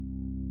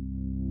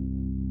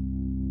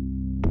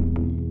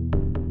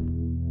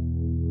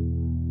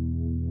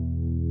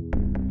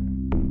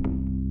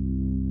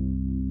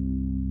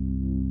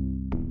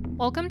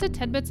Welcome to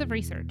Tidbits of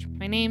Research.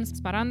 My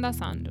name's Smaranda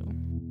Sandhu.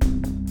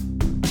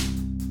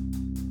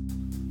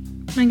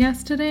 My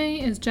guest today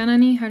is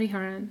Janani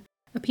Hariharan,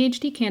 a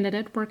PhD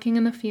candidate working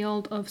in the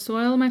field of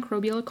soil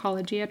microbial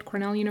ecology at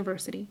Cornell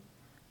University.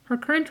 Her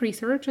current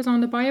research is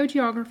on the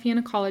biogeography and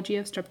ecology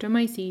of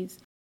streptomyces,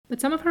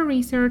 but some of her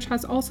research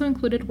has also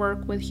included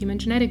work with human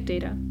genetic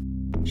data.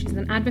 She's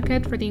an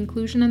advocate for the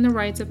inclusion and the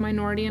rights of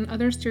minority and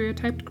other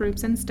stereotyped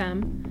groups in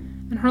STEM,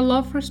 and her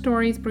love for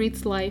stories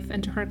breathes life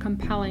into her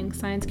compelling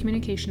science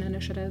communication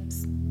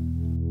initiatives.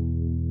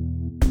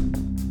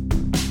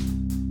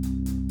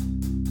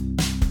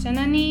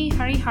 Janani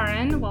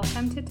Hariharan,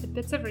 welcome to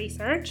Tidbits of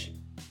Research.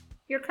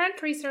 Your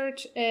current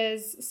research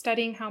is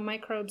studying how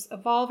microbes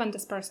evolve and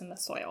disperse in the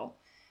soil.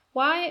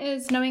 Why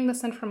is knowing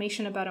this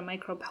information about a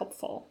microbe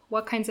helpful?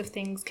 What kinds of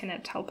things can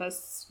it help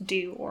us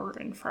do or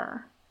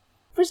infer?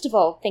 First of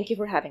all, thank you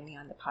for having me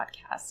on the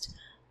podcast.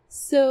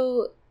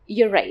 So,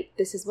 you're right,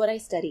 this is what I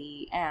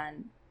study,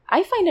 and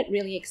I find it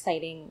really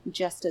exciting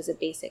just as a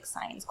basic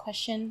science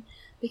question,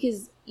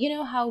 because you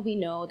know how we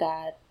know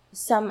that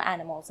some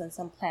animals and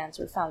some plants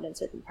are found in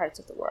certain parts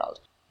of the world.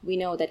 We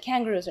know that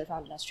kangaroos are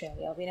found in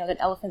Australia. We know that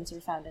elephants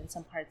are found in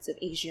some parts of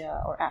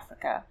Asia or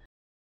Africa.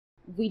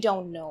 We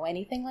don't know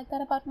anything like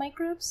that about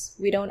microbes.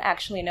 We don't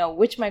actually know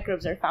which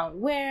microbes are found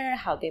where,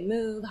 how they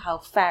move, how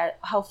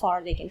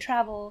far they can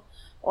travel,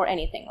 or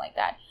anything like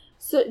that.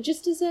 So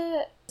just as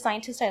a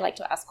scientist, I like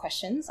to ask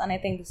questions, and I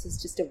think this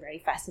is just a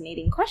very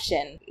fascinating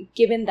question,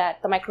 given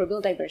that the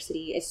microbial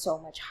diversity is so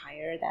much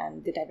higher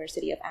than the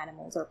diversity of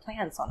animals or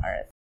plants on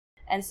Earth.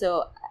 And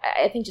so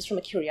I think just from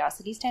a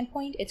curiosity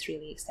standpoint, it's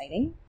really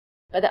exciting.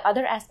 But the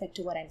other aspect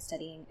to what I'm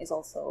studying is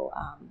also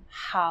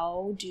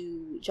how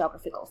do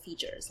geographical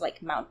features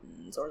like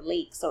mountains or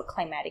lakes or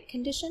climatic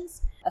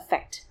conditions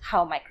affect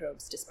how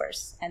microbes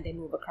disperse and they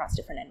move across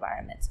different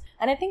environments.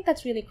 And I think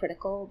that's really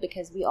critical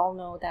because we all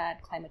know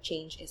that climate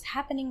change is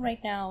happening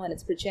right now and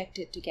it's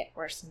projected to get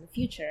worse in the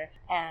future.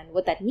 And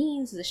what that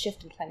means is a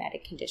shift in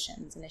climatic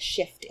conditions and a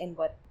shift in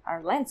what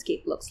our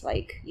landscape looks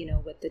like, you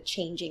know, with the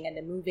changing and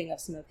the moving of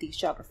some of these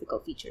geographical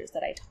features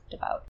that I talked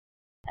about.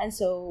 And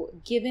so,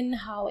 given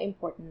how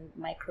important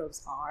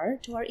microbes are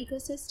to our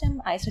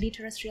ecosystem, I study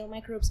terrestrial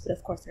microbes, but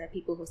of course there are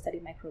people who study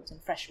microbes in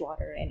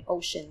freshwater, in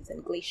oceans,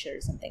 and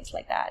glaciers, and things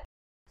like that.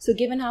 So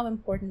given how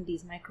important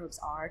these microbes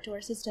are to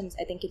our systems,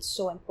 I think it's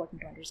so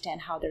important to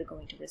understand how they're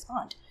going to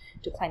respond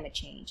to climate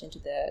change and to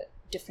the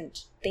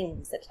different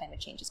things that climate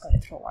change is going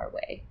to throw our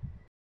way.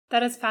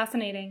 That is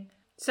fascinating.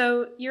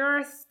 So you're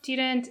a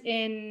student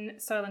in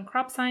soil and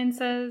crop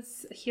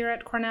sciences here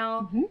at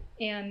Cornell,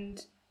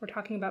 and we're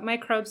talking about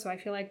microbes, so I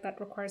feel like that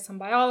requires some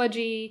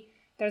biology.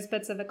 There's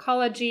bits of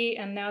ecology,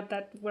 and now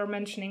that we're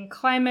mentioning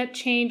climate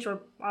change, we're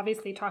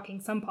obviously talking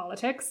some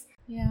politics.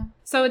 Yeah.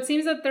 So it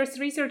seems that there's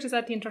research is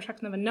at the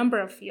intersection of a number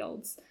of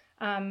fields.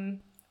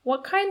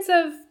 What kinds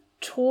of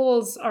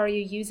tools are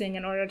you using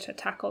in order to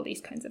tackle these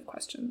kinds of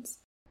questions?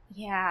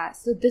 Yeah,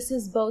 so this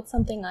is both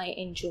something I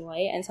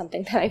enjoy and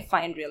something that I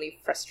find really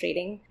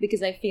frustrating,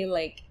 because I feel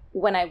like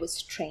when I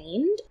was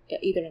trained,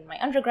 either in my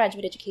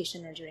undergraduate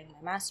education or during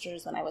my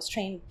master's, when I was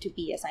trained to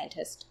be a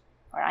scientist,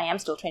 or I am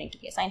still training to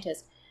be a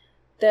scientist,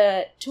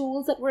 the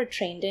tools that we're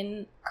trained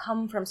in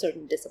come from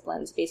certain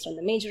disciplines based on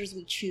the majors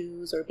we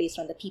choose or based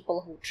on the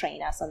people who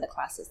train us on the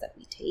classes that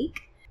we take.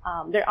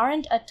 There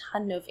aren't a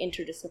ton of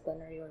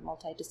interdisciplinary or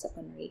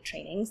multidisciplinary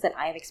trainings that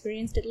I've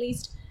experienced, at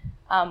least.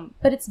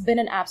 But it's been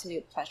an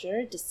absolute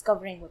pleasure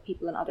discovering what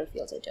people in other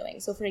fields are doing.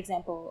 So, for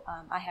example,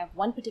 I have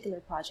one particular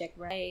project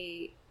where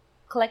I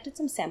collected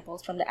some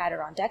samples from the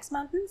Adirondacks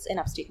Mountains in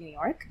upstate New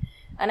York,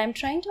 and I'm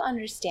trying to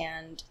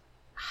understand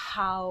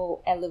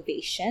how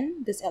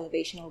elevation, this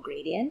elevational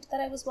gradient that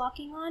I was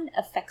walking on,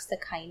 affects the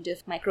kind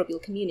of microbial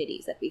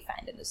communities that we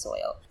find in the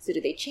soil. So do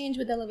they change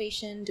with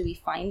elevation? Do we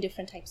find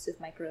different types of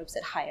microbes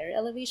at higher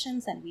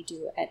elevations than we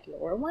do at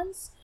lower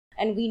ones?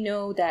 And we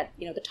know that,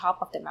 you know, the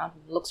top of the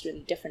mountain looks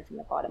really different from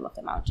the bottom of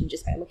the mountain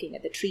just by looking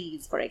at the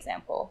trees, for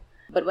example.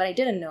 But what I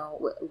didn't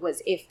know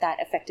was if that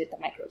affected the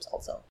microbes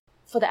also.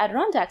 For the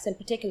Adirondacks in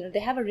particular,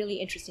 they have a really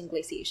interesting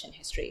glaciation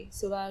history.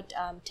 So about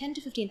 10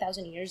 to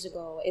 15,000 years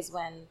ago is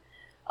when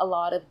a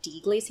lot of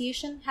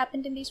deglaciation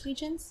happened in these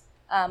regions,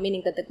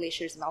 meaning that the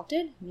glaciers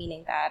melted,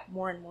 meaning that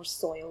more and more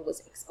soil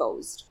was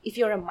exposed. If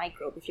you're a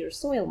microbe, if you're a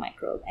soil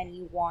microbe, and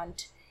you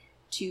want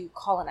to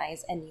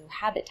colonize a new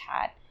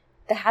habitat,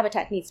 the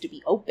habitat needs to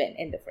be open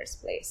in the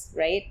first place,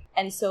 right?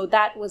 And so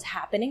that was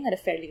happening at a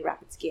fairly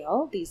rapid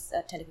scale, these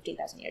 10 to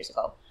 15,000 years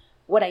ago.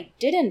 What I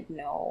didn't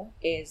know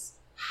is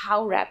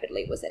how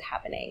rapidly was it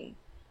happening?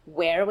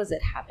 Where was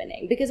it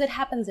happening? Because it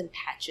happens in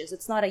patches.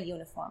 It's not a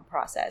uniform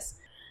process.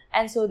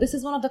 And so this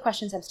is one of the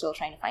questions I'm still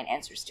trying to find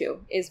answers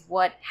to, is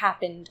what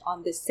happened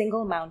on this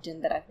single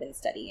mountain that I've been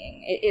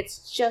studying.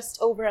 It's just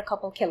over a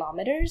couple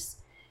kilometers,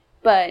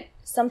 but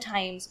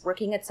sometimes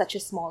working at such a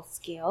small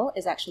scale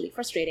is actually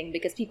frustrating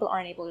because people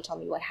aren't able to tell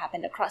me what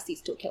happened across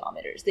these 2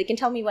 kilometers. They can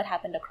tell me what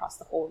happened across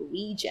the whole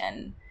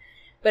region,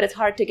 but it's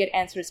hard to get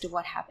answers to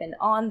what happened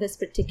on this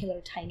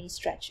particular tiny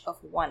stretch of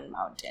one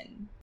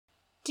mountain.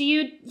 Do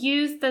you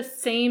use the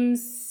same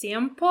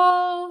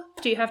sample?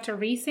 Do you have to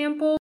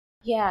resample?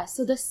 Yeah,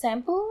 so the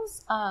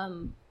samples,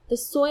 the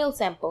soil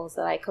samples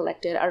that I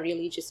collected are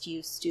really just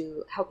used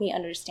to help me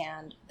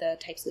understand the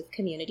types of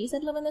communities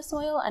that live in the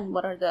soil and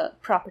what are the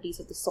properties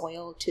of the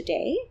soil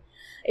today.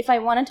 If I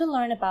wanted to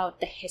learn about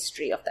the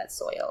history of that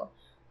soil,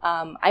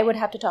 I would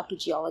have to talk to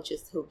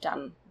geologists who've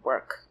done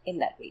work in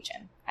that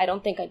region. I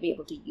don't think I'd be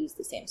able to use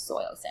the same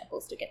soil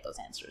samples to get those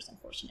answers,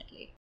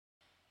 unfortunately.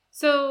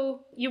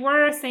 So you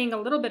were saying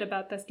a little bit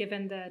about this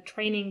given the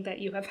training that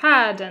you have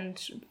had and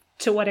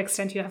to what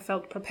extent you have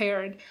felt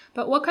prepared.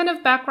 But what kind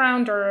of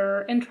background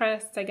or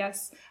interests, I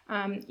guess,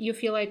 you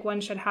feel like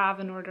one should have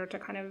in order to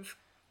kind of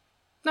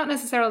not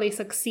necessarily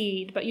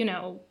succeed, but,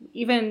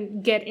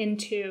 even get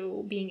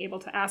into being able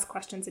to ask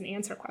questions and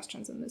answer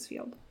questions in this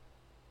field?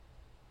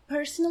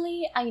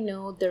 Personally, I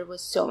know there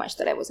was so much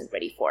that I wasn't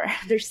ready for.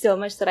 There's so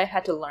much that I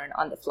had to learn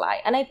on the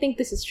fly. And I think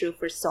this is true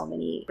for so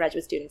many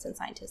graduate students and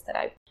scientists that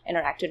I've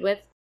interacted with.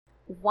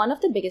 One of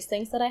the biggest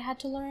things that I had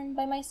to learn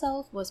by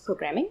myself was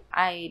programming.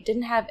 I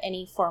didn't have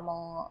any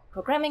formal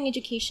programming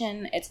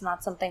education. It's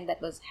not something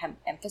that was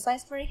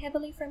emphasized very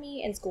heavily for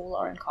me in school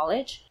or in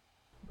college.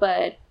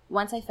 But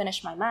once I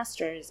finished my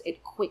master's,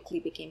 it quickly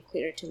became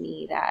clear to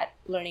me that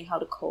learning how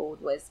to code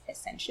was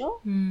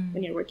essential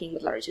when you're working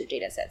with larger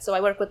data sets. So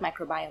I work with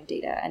microbiome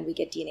data and we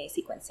get DNA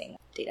sequencing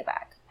data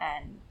back.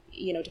 And,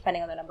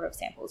 depending on the number of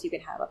samples, you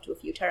can have up to a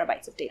few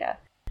terabytes of data.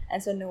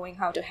 And so knowing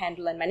how to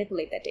handle and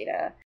manipulate that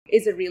data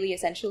is a really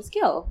essential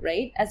skill,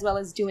 right? As well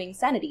as doing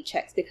sanity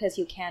checks, because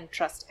you can't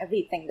trust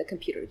everything the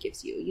computer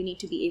gives you. You need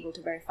to be able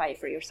to verify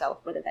for yourself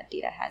whether that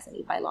data has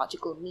any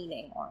biological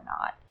meaning or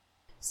not.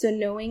 So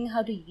knowing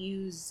how to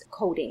use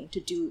coding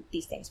to do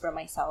these things for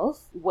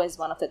myself was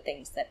one of the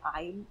things that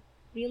I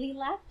really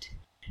lacked.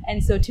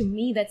 And so to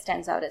me, that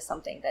stands out as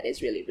something that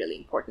is really, really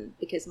important,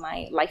 because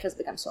my life has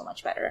become so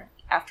much better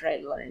after I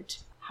learned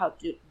how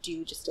to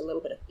do just a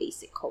little bit of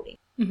basic coding.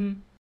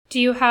 Mm-hmm. Do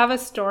you have a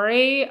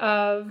story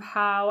of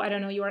how,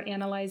 you were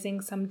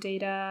analyzing some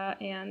data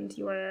and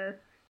you were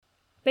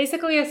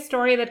basically a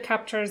story that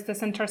captures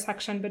this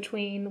intersection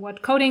between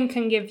what coding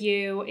can give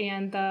you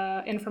and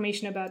the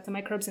information about the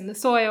microbes in the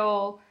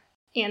soil,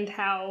 and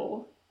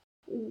how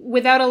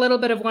without a little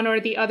bit of one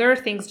or the other,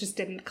 things just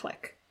didn't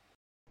click?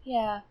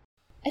 Yeah.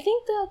 I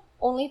think the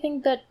only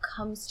thing that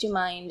comes to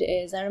mind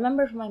is I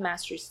remember for my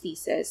master's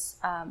thesis,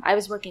 I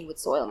was working with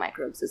soil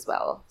microbes as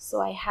well.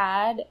 So I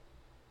had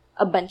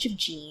a bunch of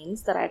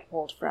genes that I had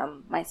pulled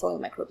from my soil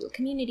microbial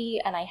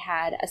community, and I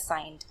had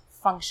assigned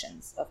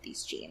functions of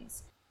these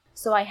genes.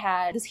 So I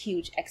had this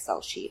huge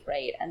Excel sheet,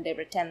 right? And there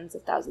were tens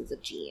of thousands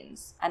of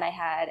genes. And I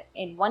had,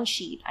 in one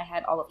sheet, I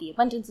had all of the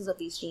abundances of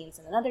these genes.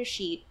 In another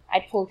sheet,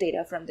 I pulled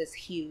data from this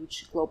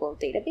huge global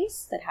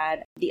database that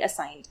had the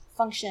assigned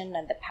function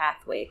and the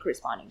pathway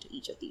corresponding to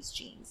each of these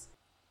genes.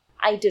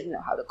 I didn't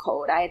know how to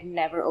code. I had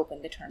never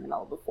opened the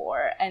terminal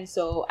before. And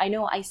so I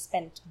know I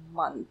spent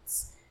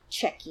months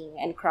checking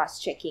and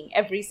cross-checking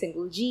every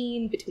single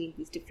gene between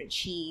these different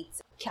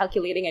sheets,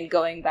 calculating and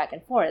going back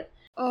and forth.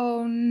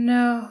 Oh,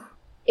 no.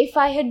 If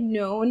I had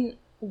known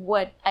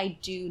what I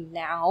do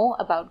now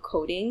about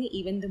coding,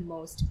 even the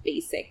most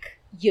basic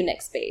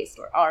Unix-based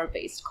or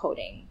R-based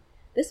coding,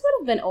 this would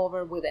have been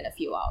over within a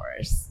few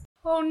hours.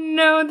 Oh,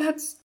 no,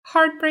 that's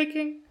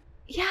heartbreaking.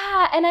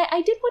 Yeah, and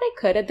I did what I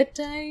could at the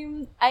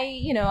time.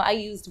 I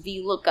used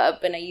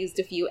VLOOKUP and I used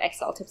a few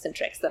Excel tips and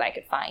tricks that I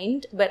could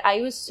find, but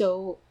I was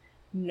so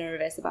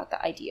nervous about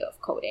the idea of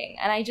coding,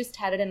 and I just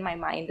had it in my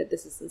mind that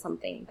this isn't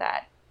something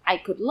that I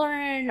could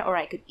learn or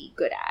I could be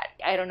good at.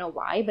 I don't know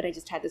why, but I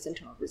just had this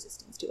internal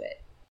resistance to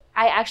it.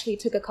 I actually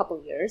took a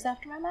couple years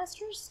after my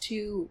master's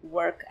to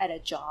work at a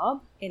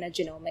job in a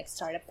genomics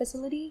startup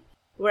facility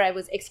where I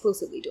was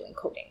exclusively doing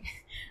coding.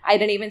 I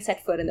didn't even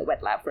set foot in the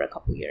wet lab for a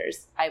couple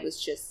years. I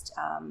was just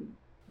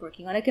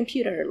working on a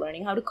computer,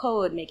 learning how to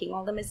code, making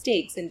all the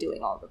mistakes and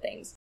doing all the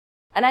things.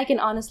 And I can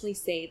honestly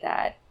say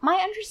that my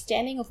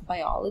understanding of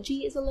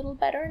biology is a little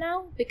better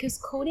now, because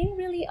coding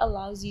really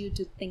allows you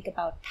to think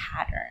about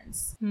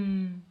patterns.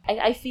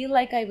 I feel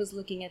like I was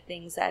looking at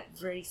things at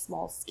very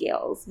small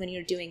scales when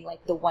you're doing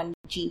like the one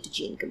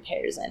gene-to-gene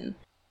comparison.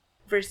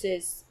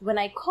 Versus when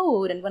I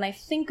code and when I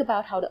think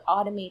about how to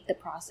automate the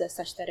process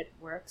such that it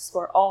works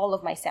for all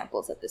of my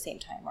samples at the same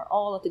time or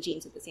all of the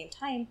genes at the same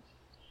time,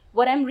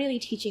 what I'm really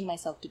teaching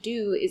myself to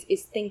do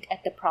is think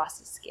at the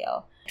process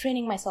scale,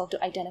 training myself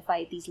to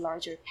identify these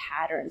larger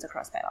patterns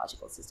across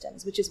biological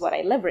systems, which is what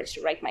I leverage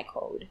to write my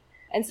code.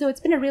 And so it's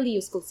been a really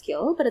useful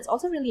skill, but it's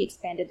also really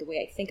expanded the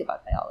way I think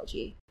about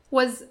biology.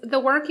 Was the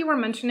work you were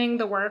mentioning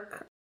the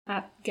work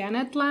at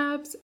Gannett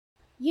Labs?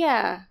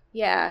 Yeah.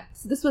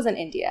 So this was in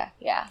India,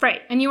 yeah.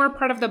 Right, and you were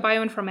part of the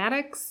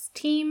bioinformatics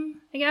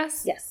team, I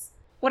guess? Yes.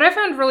 What I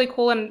found really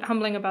cool and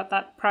humbling about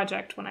that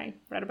project when I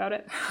read about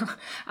it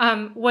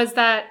was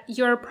that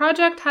your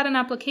project had an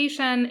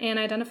application in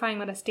identifying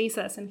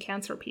metastasis in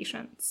cancer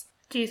patients.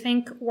 Do you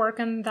think work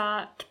in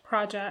that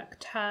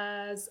project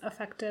has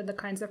affected the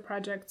kinds of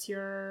projects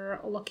you're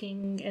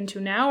looking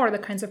into now, or the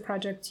kinds of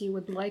projects you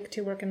would like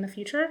to work in the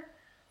future?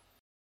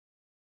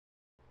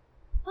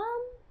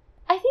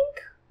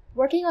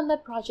 working on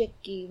that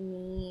project gave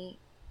me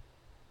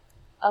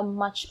a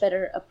much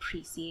better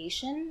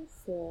appreciation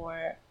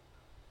for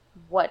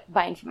what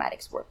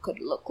bioinformatics work could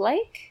look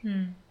like.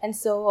 And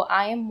so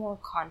I am more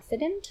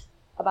confident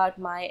about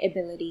my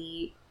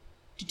ability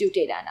to do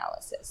data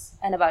analysis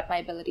and about my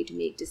ability to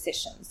make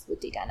decisions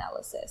with data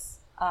analysis.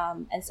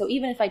 And so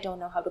even if I don't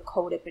know how to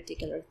code a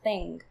particular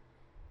thing,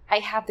 I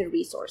have the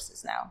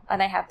resources now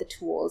and I have the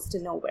tools to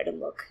know where to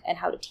look and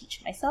how to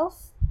teach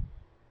myself.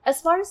 As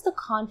far as the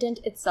content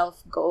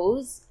itself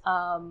goes,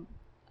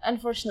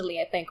 unfortunately,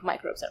 I think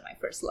microbes are my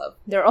first love.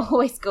 They're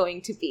always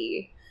going to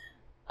be.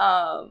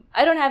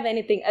 I don't have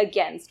anything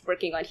against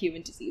working on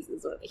human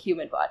diseases or the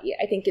human body.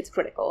 I think it's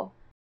critical.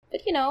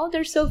 But,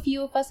 there's so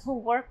few of us who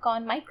work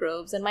on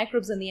microbes and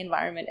microbes in the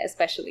environment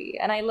especially.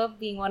 And I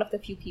love being one of the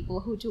few people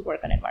who do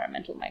work on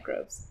environmental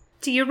microbes.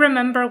 Do you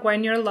remember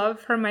when your love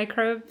for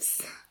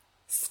microbes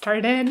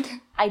started?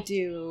 I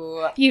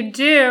do. You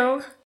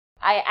do?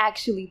 I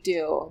actually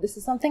do. This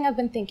is something I've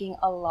been thinking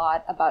a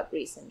lot about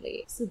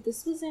recently. So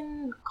this was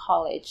in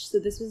college. So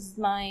this was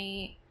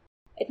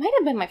it might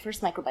have been my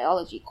first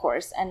microbiology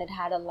course, and it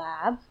had a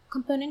lab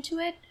component to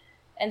it.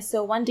 And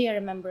so one day I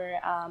remember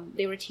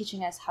they were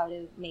teaching us how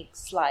to make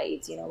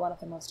slides. One of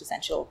the most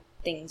essential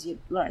things you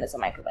learn as a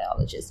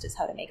microbiologist is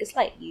how to make a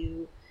slide.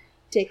 You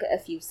take a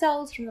few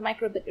cells from the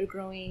microbe that you're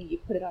growing, you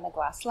put it on a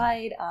glass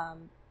slide.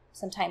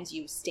 Sometimes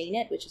you stain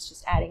it, which is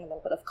just adding a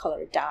little bit of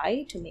colored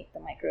dye to make the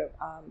microbe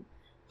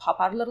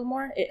pop out a little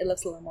more. It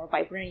looks a little more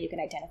vibrant. You can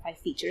identify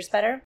features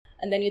better.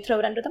 And then you throw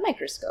it under the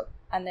microscope.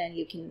 And then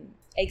you can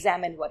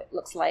examine what it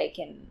looks like.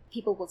 And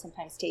people will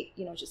sometimes take,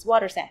 just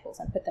water samples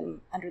and put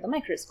them under the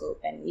microscope.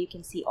 And you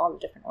can see all the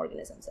different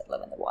organisms that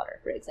live in the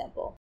water, for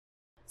example.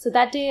 So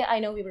that day, I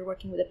know we were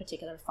working with a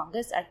particular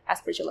fungus,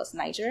 Aspergillus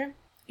niger.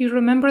 You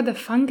remember the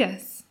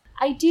fungus?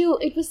 I do.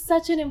 It was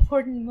such an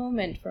important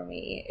moment for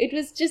me. It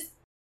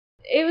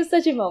was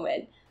such a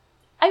moment.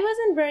 I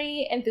wasn't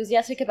very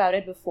enthusiastic about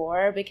it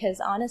before because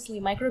honestly,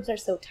 microbes are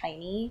so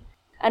tiny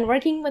and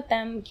working with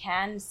them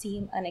can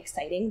seem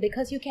unexciting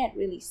because you can't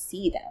really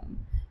see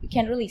them. You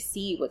can't really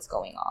see what's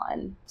going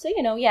on. So,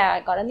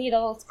 I got a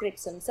needle, scraped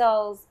some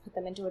cells, put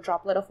them into a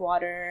droplet of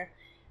water,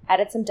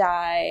 added some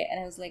dye, and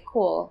I was like,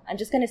 cool, I'm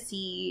just going to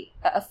see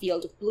a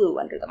field of blue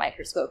under the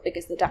microscope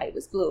because the dye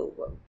was blue.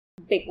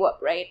 Big whoop,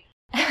 right?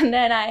 And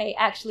then I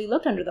actually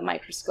looked under the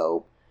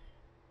microscope.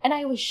 And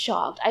I was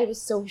shocked. I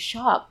was so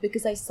shocked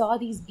because I saw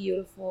these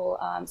beautiful,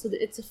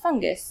 it's a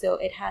fungus. So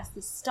it has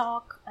the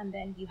stalk and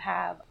then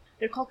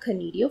they're called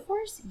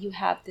conidiophores. You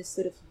have this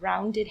sort of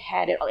rounded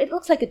head. It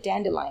looks like a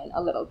dandelion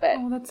a little bit.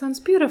 Oh, that sounds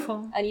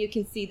beautiful. And you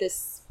can see the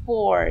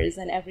spores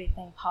and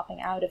everything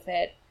popping out of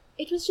it.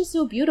 It was just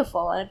so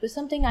beautiful. And it was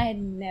something I had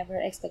never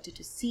expected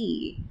to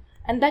see.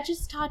 And that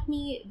just taught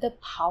me the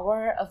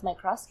power of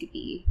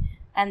microscopy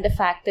and the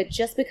fact that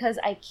just because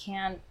I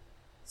can't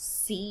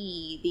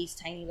see these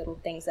tiny little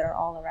things that are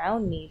all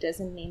around me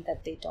doesn't mean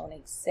that they don't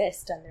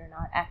exist and they're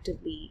not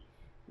actively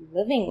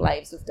living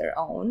lives of their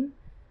own.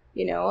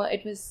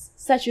 It was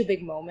such a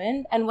big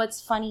moment. And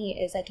what's funny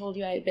is I told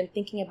you I've been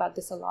thinking about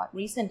this a lot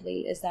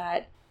recently is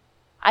that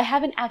I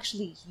haven't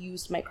actually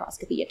used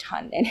microscopy a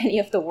ton in any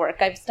of the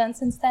work I've done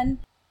since then.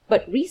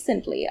 But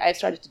recently, I've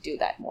started to do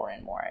that more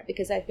and more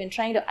because I've been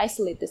trying to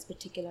isolate this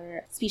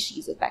particular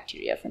species of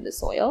bacteria from the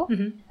soil.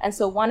 Mm-hmm. And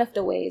so one of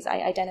the ways I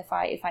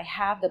identify if I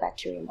have the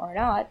bacterium or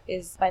not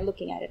is by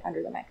looking at it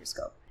under the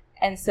microscope.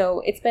 And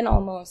so it's been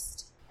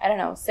almost,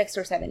 6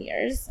 or 7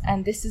 years.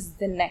 And this is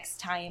the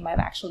next time I've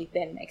actually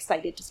been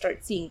excited to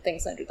start seeing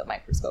things under the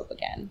microscope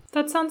again.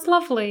 That sounds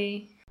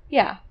lovely.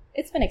 Yeah,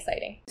 it's been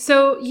exciting.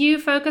 So you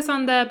focus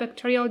on the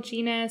bacterial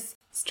genus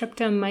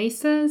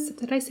Streptomyces.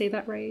 Did I say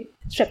that right?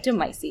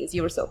 Streptomyces.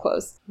 You were so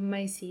close.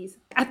 Myces.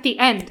 At the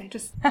end,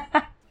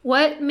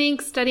 What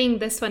makes studying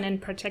this one in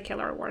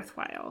particular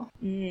worthwhile?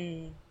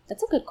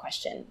 That's a good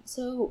question.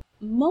 So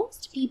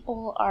most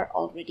people are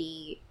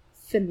already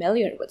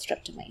familiar with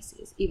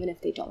Streptomyces, even if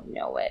they don't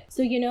know it.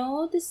 So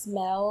the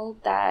smell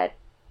that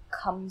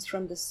comes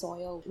from the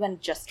soil when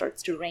it just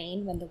starts to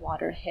rain, when the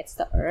water hits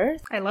the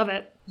earth. I love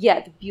it.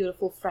 Yeah, the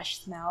beautiful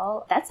fresh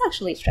smell. That's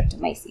actually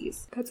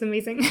Streptomyces. That's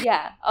amazing.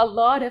 Yeah, a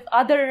lot of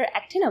other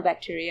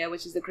actinobacteria,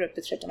 which is the group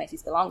that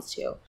Streptomyces belongs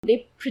to,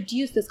 they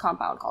produce this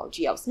compound called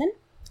geosmin,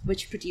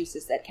 which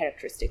produces that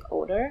characteristic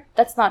odor.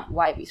 That's not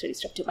why we study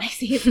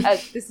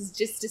Streptomyces. This is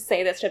just to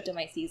say that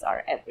Streptomyces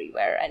are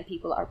everywhere and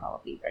people are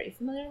probably very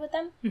familiar with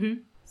them.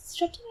 Mm-hmm.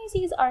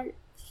 Streptomyces are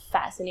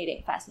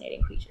fascinating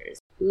creatures.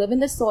 Live in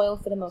the soil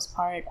for the most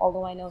part,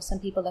 although I know some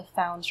people have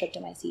found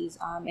Streptomyces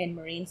in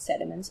marine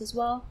sediments as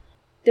well.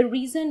 The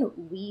reason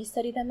we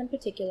study them in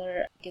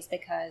particular is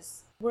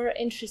because we're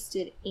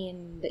interested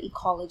in the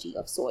ecology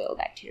of soil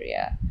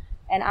bacteria.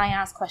 And I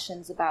ask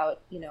questions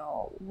about,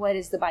 what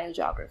is the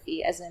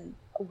biogeography? As in,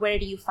 where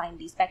do you find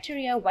these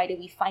bacteria? Why do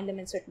we find them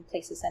in certain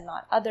places and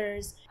not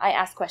others? I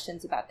ask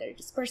questions about their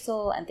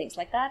dispersal and things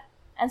like that.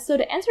 And so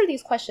to answer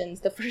these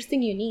questions, the first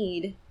thing you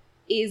need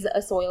is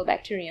a soil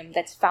bacterium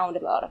that's found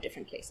in a lot of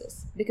different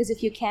places. Because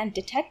if you can't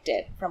detect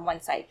it from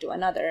one site to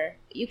another,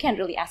 you can't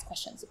really ask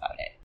questions about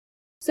it.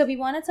 So we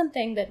wanted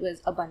something that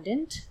was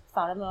abundant,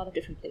 found in a lot of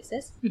different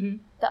places. Mm-hmm.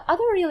 The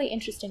other really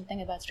interesting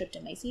thing about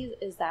Streptomyces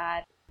is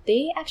that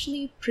they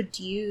actually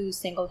produce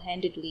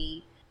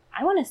single-handedly,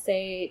 I want to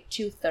say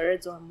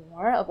 2/3 or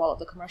more of all of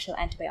the commercial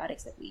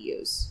antibiotics that we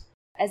use.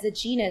 As a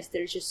genus,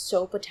 they're just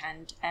so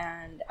potent.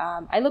 And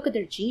I look at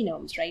their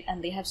genomes, right?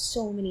 And they have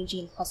so many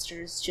gene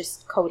clusters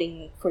just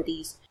coding for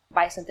these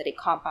biosynthetic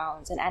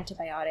compounds and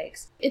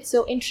antibiotics. It's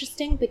so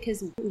interesting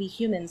because we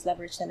humans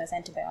leverage them as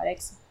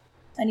antibiotics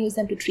and use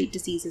them to treat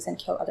diseases and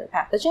kill other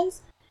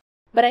pathogens.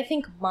 But I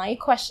think my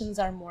questions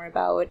are more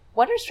about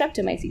what are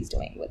Streptomyces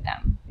doing with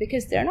them?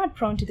 Because they're not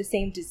prone to the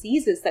same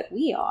diseases that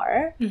we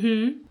are.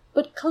 Mm-hmm.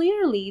 But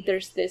clearly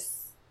there's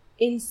this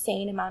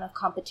insane amount of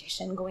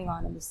competition going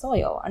on in the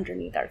soil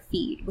underneath our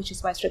feet, which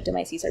is why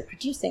Streptomyces are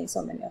producing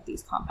so many of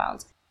these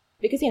compounds.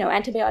 Because,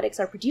 antibiotics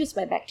are produced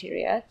by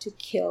bacteria to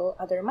kill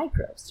other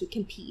microbes, to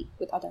compete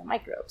with other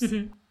microbes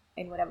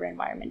in whatever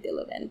environment they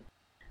live in.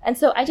 And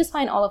so I just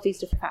find all of these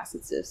different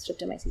facets of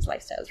Streptomyces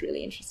lifestyles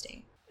really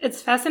interesting.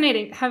 It's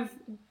fascinating. Have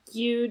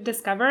you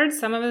discovered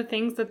some of the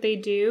things that they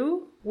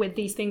do with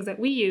these things that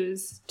we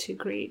use to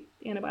create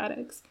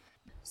antibiotics?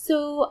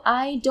 So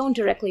I don't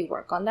directly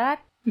work on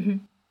that.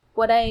 Mm-hmm.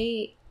 What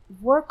I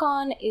work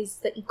on is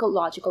the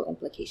ecological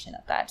implication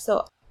of that.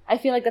 So I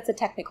feel like that's a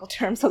technical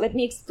term, so let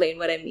me explain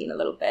what I mean a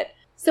little bit.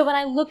 So when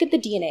I look at the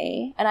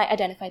DNA and I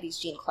identify these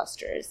gene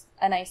clusters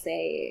and I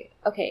say,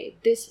 okay,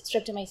 this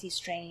Streptomyces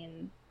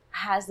strain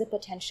has the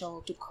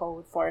potential to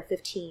code for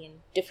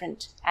 15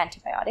 different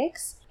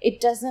antibiotics, it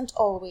doesn't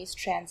always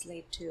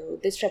translate to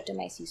the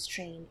Streptomyces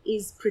strain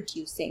is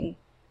producing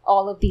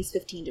all of these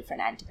 15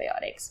 different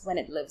antibiotics when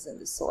it lives in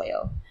the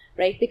soil,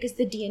 right? Because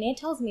the DNA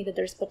tells me that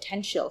there's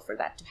potential for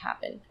that to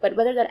happen. But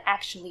whether that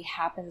actually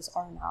happens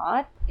or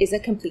not is a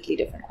completely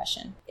different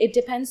question. It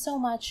depends so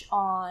much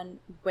on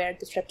where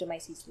the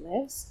Streptomyces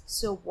lives.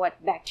 So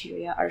what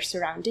bacteria are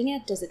surrounding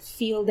it? Does it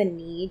feel the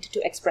need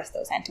to express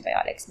those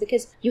antibiotics?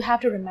 Because you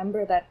have to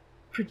remember that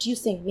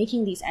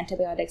making these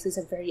antibiotics is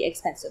a very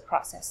expensive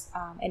process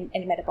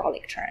in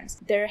metabolic terms.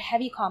 They're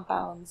heavy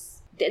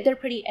compounds. They're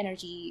pretty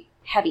energy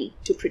heavy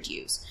to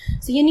produce.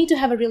 So you need to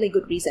have a really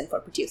good reason for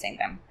producing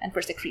them and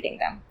for secreting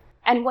them.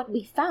 And what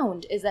we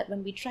found is that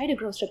when we try to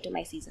grow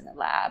Streptomyces in the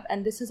lab,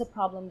 and this is a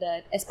problem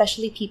that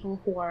especially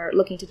people who are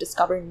looking to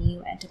discover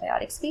new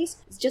antibiotic space,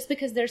 just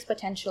because there's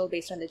potential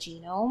based on the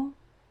genome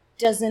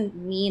doesn't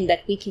mean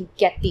that we can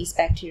get these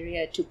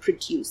bacteria to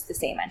produce the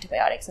same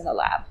antibiotics in the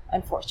lab,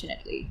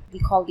 unfortunately. We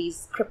call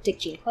these cryptic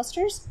gene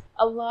clusters.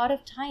 A lot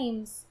of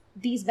times,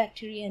 these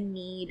bacteria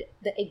need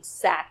the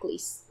exactly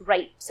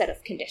right set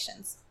of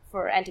conditions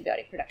for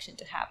antibiotic production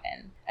to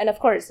happen. And of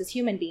course, as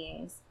human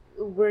beings,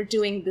 we're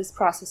doing this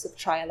process of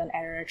trial and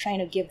error, trying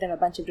to give them a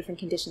bunch of different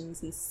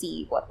conditions and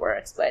see what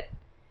works. But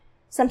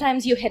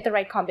sometimes you hit the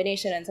right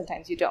combination and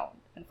sometimes you don't,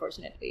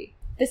 unfortunately.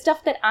 The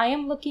stuff that I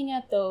am looking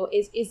at, though,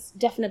 is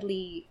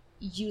definitely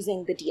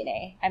using the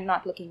DNA. I'm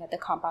not looking at the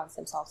compounds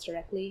themselves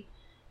directly.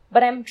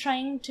 But I'm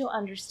trying to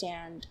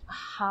understand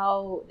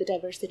how the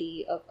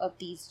diversity of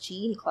these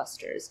gene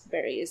clusters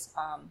varies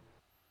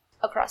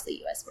across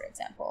the US, for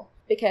example.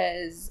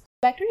 Because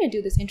bacteria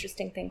do this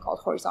interesting thing called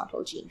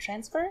horizontal gene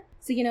transfer.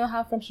 So you know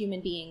how from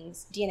human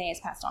beings, DNA is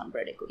passed on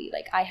vertically.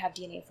 Like I have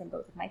DNA from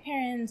both of my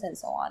parents and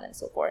so on and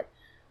so forth.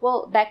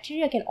 Well,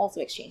 bacteria can also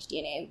exchange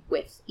DNA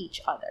with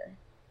each other.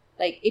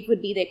 Like it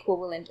would be the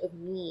equivalent of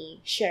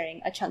me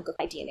sharing a chunk of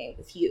my DNA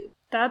with you.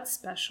 That's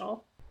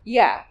special.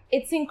 Yeah,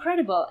 it's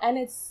incredible. And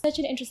it's such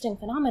an interesting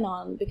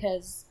phenomenon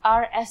because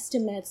our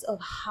estimates of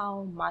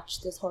how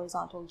much this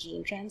horizontal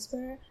gene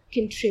transfer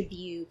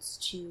contributes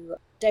to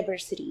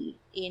diversity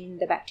in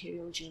the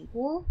bacterial gene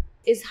pool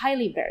is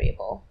highly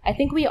variable. I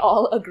think we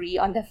all agree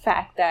on the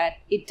fact that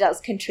it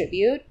does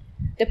contribute.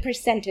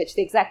 The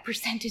exact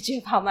percentage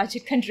of how much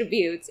it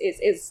contributes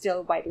is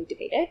still widely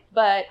debated.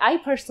 But I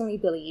personally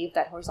believe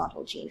that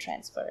horizontal gene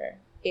transfer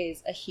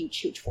is a huge,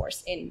 huge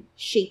force in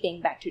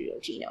shaping bacterial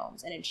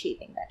genomes and in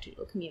shaping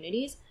bacterial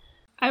communities.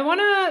 I want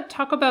to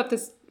talk about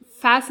this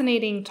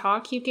fascinating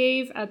talk you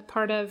gave as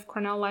part of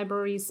Cornell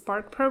Library's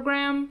Spark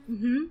program.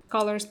 Mm-hmm.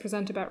 Scholars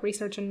present about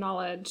research and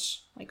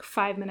knowledge, like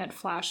 5-minute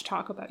flash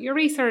talk about your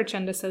research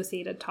and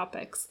associated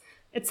topics.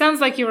 It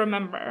sounds like you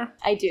remember.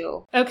 I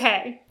do.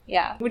 Okay.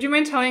 Yeah. Would you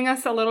mind telling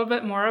us a little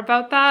bit more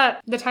about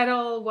that? The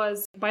title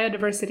was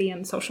Biodiversity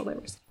and Social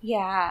Diversity.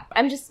 Yeah.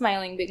 I'm just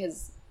smiling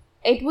because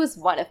it was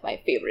one of my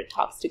favorite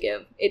talks to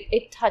give.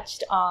 It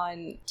touched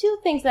on two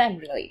things that I'm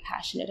really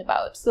passionate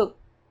about. So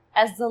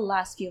as the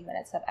last few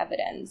minutes have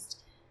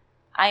evidenced,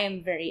 I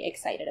am very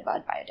excited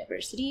about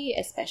biodiversity,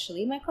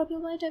 especially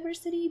microbial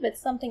biodiversity, but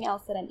something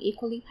else that I'm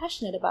equally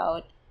passionate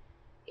about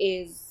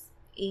is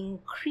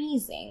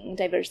increasing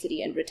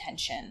diversity and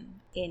retention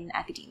in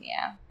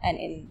academia and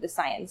in the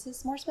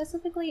sciences more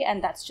specifically.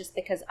 And that's just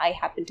because I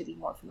happen to be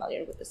more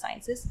familiar with the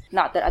sciences,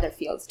 not that other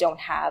fields don't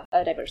have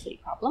a diversity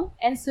problem.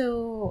 And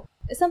so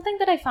it's something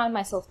that I found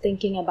myself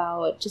thinking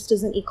about just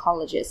as an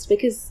ecologist,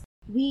 because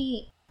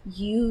we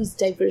use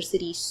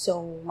diversity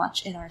so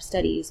much in our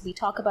studies. We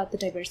talk about the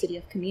diversity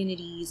of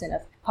communities and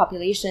of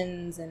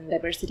populations and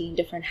diversity in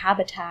different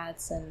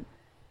habitats, and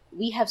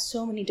we have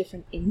so many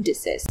different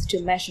indices to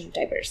measure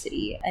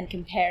diversity and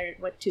compare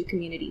what two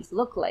communities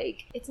look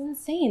like. It's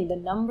insane the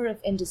number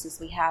of indices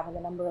we have and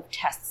the number of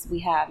tests we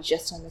have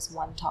just on this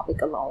one topic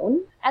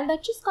alone. And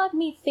that just got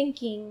me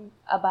thinking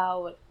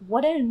about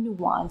what a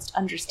nuanced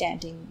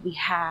understanding we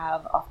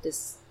have of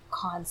this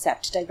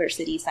concept,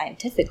 diversity,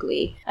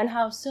 scientifically, and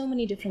how so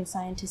many different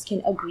scientists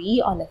can agree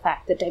on the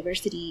fact that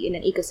diversity in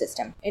an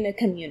ecosystem, in a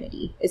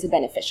community, is a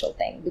beneficial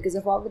thing because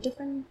of all the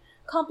different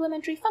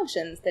complementary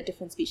functions that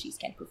different species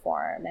can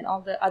perform and all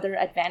the other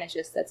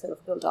advantages that sort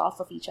of build off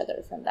of each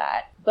other from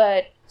that.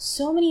 But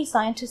so many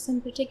scientists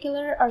in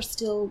particular are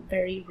still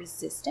very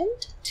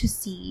resistant to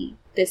see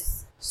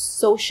this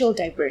social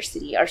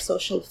diversity, our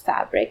social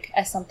fabric,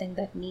 as something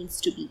that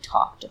needs to be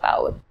talked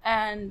about.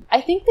 And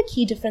I think the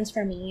key difference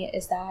for me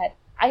is that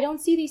I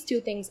don't see these two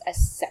things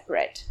as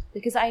separate,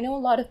 because I know a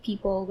lot of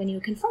people, when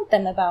you confront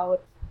them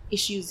about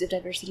issues of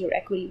diversity or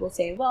equity, will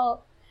say,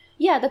 well,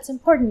 yeah, that's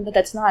important, but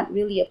that's not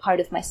really a part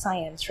of my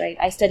science, right?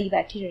 I study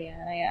bacteria,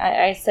 and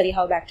I study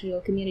how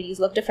bacterial communities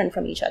look different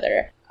from each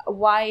other.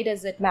 Why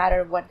does it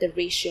matter what the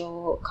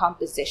racial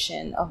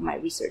composition of my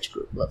research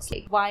group looks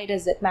like? Why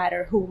does it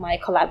matter who my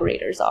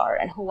collaborators are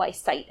and who I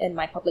cite in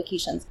my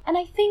publications? And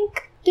I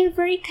think they're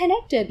very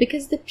connected,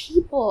 because the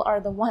people are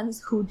the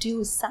ones who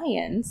do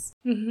science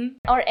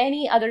or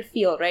any other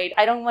field, right?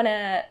 I don't want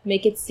to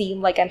make it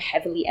seem like I'm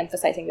heavily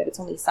emphasizing that it's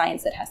only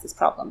science that has this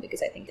problem,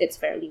 because I think it's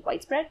fairly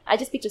widespread. I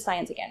just speak to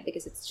science again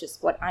because it's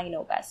just what I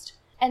know best.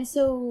 And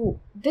so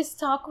this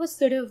talk was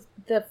sort of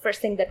the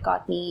first thing that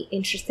got me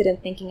interested in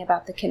thinking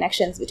about the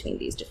connections between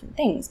these different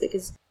things,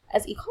 because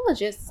as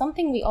ecologists,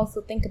 something we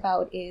also think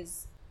about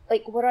is,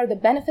 like, what are the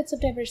benefits of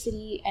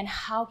diversity and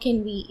how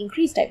can we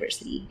increase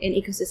diversity in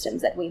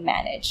ecosystems that we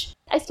manage?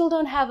 I still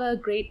don't have a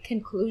great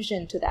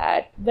conclusion to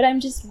that, but I'm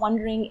just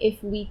wondering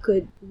if we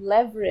could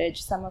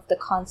leverage some of the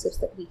concepts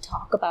that we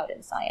talk about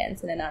in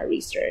science and in our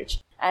research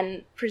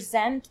and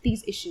present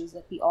these issues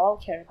that we all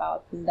care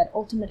about and that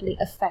ultimately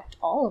affect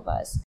all of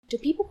us to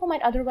people who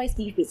might otherwise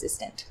be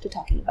resistant to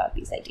talking about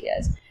these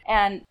ideas.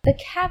 And the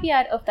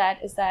caveat of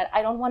that is that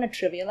I don't want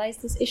to trivialize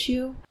this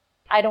issue.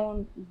 I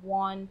don't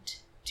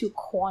want to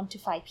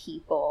quantify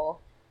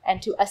people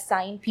and to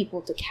assign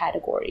people to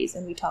categories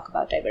when we talk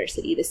about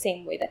diversity, the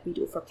same way that we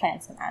do for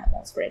plants and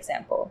animals, for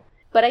example.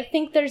 But I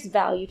think there's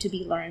value to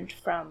be learned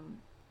from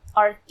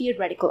our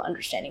theoretical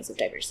understandings of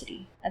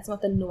diversity and some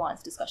of the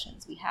nuanced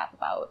discussions we have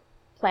about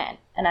plant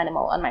and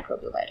animal and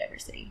microbial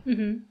biodiversity.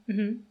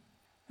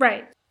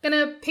 Right. Going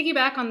to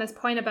piggyback on this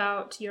point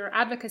about your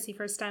advocacy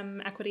for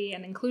STEM equity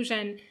and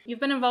inclusion. You've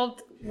been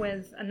involved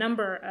with a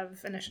number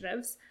of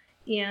initiatives.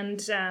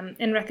 And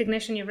in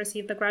recognition, you've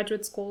received the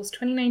Graduate School's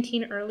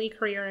 2019 Early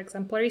Career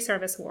Exemplary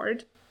Service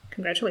Award.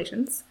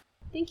 Congratulations.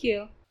 Thank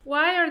you.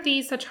 Why are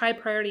these such high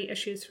priority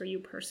issues for you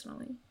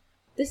personally?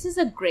 This is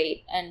a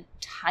great and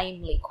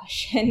timely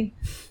question.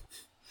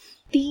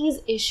 These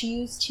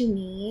issues to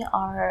me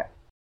are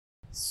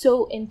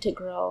so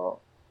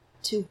integral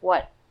to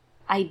what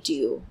I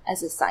do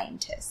as a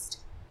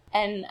scientist.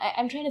 And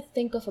I'm trying to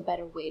think of a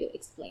better way to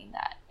explain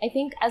that. I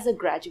think as a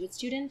graduate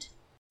student,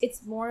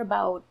 it's more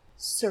about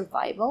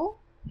survival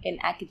in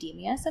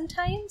academia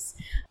sometimes.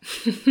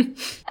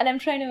 And I'm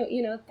trying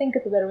to, think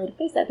of a better way to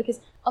place that, because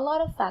a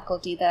lot of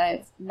faculty that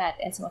I've met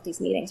in some of these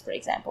meetings, for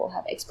example,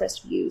 have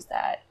expressed views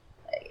that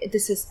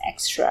this is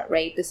extra,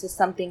 right? This is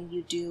something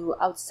you do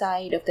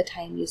outside of the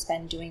time you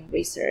spend doing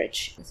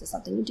research. This is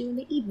something you do in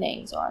the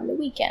evenings or on the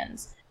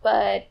weekends.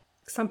 But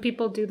some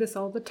people do this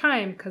all the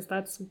time because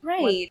that's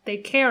right. What they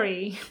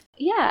carry.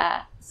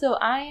 Yeah. So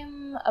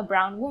I'm a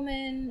brown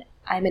woman.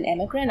 I'm an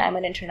immigrant. I'm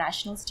an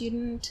international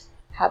student.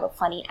 Have a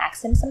funny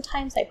accent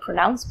sometimes. I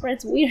pronounce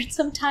words weird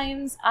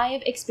sometimes. I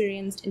have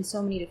experienced in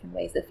so many different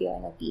ways the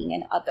feeling of being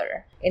an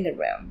other in the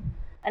room.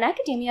 And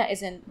academia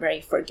isn't very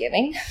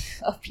forgiving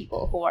of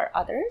people who are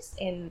others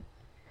in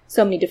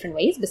so many different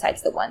ways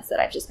besides the ones that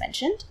I've just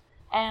mentioned.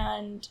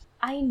 And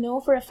I know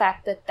for a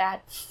fact that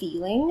that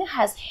feeling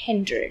has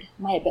hindered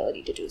my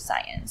ability to do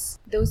science.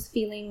 Those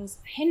feelings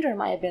hinder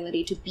my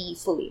ability to be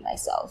fully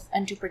myself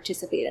and to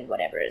participate in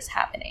whatever is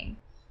happening.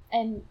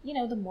 And,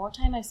 the more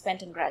time I've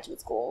spent in graduate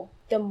school,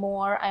 the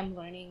more I'm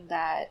learning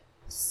that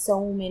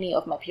so many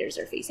of my peers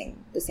are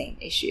facing the same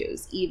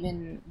issues,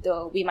 even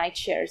though we might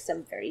share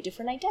some very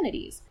different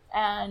identities.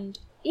 And,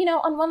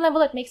 on one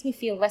level, it makes me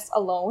feel less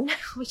alone,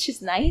 which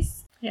is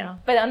nice. Yeah.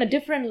 But on a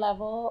different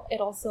level,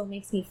 it also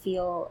makes me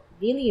feel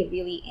really,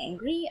 really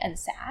angry and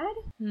sad.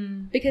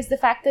 Because the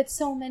fact that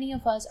so many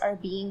of us are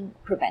being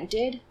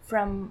prevented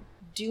from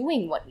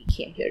doing what we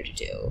came here to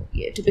do,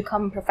 to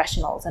become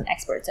professionals and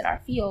experts in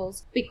our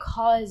fields,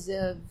 because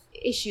of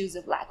issues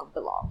of lack of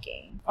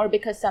belonging, or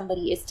because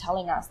somebody is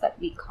telling us that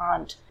we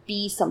can't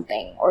be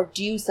something or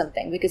do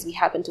something because we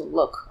happen to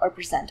look or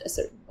present a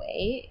certain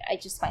way. I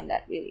just find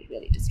that really,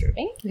 really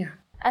disturbing. Yeah.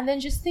 And then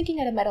just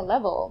thinking at a meta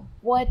level,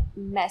 what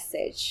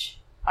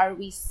message are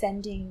we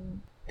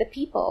sending the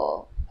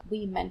people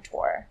we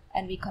mentor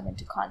and we come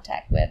into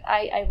contact with.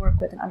 I work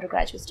with an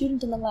undergraduate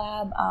student in the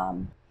lab.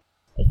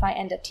 If I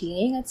end up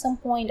TAing at some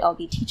point, I'll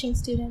be teaching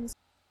students.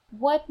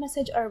 What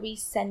message are we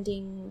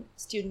sending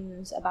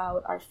students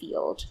about our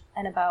field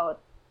and about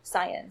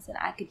science and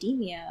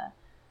academia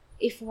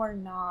if we're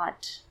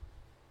not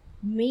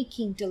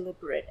making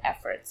deliberate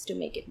efforts to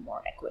make it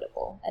more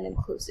equitable and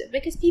inclusive?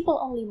 Because people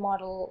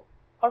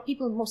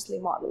mostly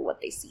model what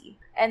they see.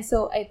 And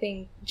so I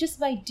think just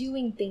by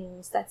doing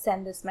things that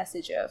send this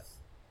message of,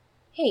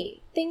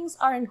 hey, things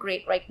aren't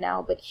great right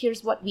now, but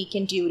here's what we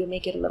can do to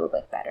make it a little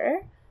bit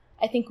better,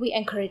 I think we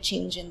encourage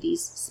change in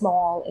these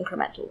small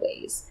incremental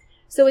ways.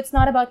 So it's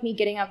not about me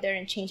getting out there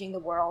and changing the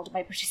world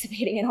by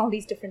participating in all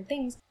these different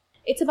things.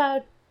 It's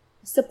about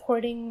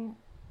supporting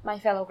my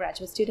fellow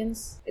graduate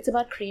students. It's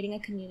about creating a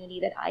community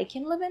that I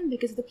can live in,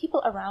 because if the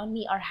people around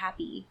me are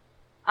happy,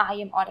 I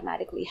am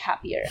automatically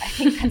happier. I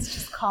think that's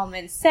just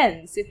common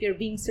sense. If you're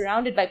being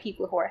surrounded by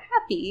people who are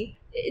happy,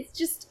 it's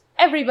just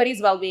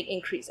everybody's well-being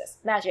increases.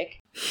 Magic.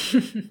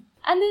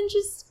 And then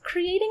just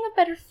creating a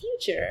better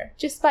future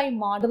just by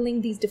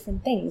modeling these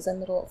different things and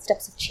little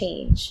steps of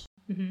change.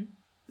 Mm-hmm.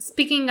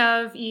 Speaking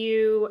of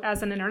you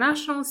as an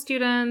international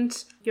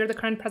student, you're the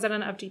current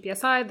president of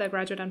GPSI, the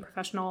Graduate and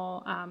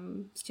Professional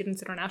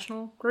Students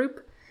International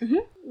Group. Mm-hmm.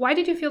 Why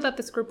did you feel that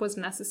this group was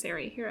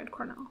necessary here at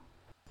Cornell?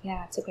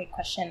 Yeah, it's a great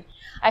question.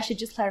 I should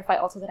just clarify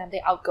also that I'm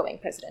the outgoing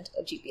president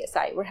of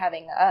GPSI. We're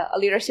having a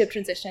leadership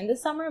transition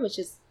this summer, which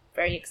is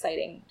very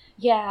exciting.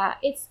 Yeah,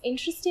 it's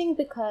interesting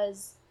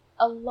because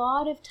a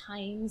lot of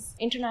times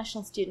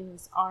international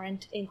students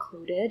aren't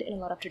included in a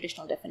lot of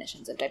traditional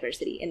definitions of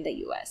diversity in the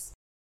US.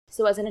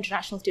 So as an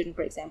international student,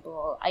 for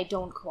example, I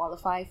don't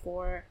qualify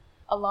for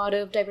a lot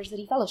of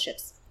diversity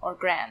fellowships or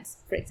grants,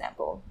 for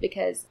example,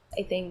 because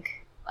I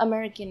think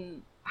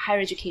American higher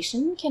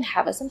education can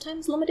have a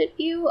sometimes limited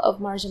view of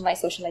marginalized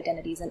social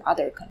identities in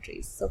other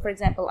countries. So for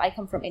example, I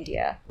come from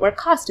India, where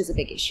caste is a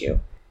big issue.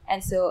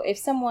 And so if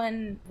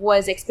someone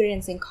was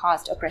experiencing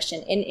caste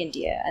oppression in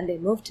India and they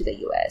moved to the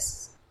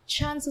US,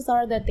 chances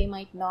are that they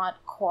might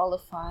not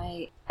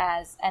qualify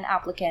as an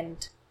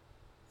applicant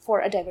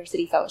for a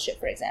diversity fellowship,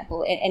 for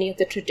example, in any of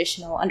the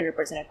traditional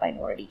underrepresented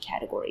minority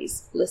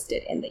categories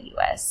listed in the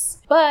US.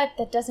 But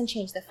that doesn't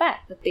change the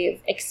fact that they've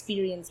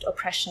experienced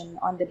oppression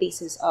on the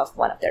basis of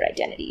one of their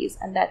identities,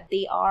 and that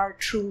they are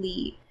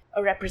truly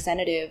a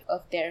representative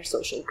of their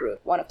social group,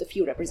 one of the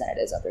few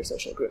representatives of their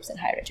social groups in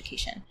higher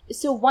education.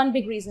 So one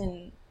big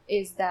reason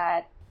is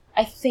that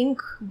I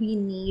think we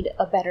need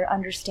a better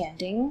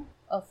understanding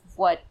of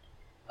what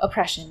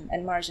oppression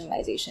and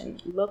marginalization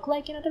look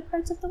like in other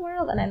parts of the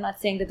world. And I'm not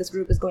saying that this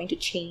group is going to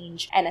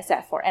change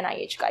NSF or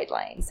NIH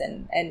guidelines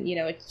and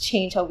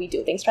change how we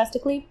do things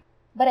drastically.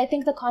 But I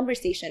think the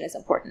conversation is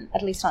important,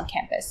 at least on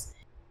campus.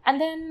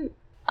 And then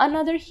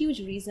another huge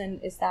reason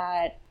is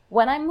that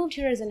when I moved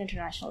here as an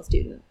international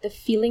student, the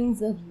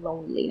feelings of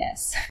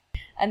loneliness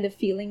and the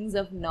feelings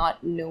of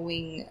not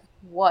knowing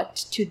what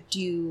to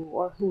do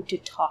or who to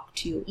talk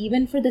to,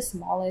 even for the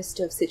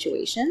smallest of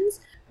situations,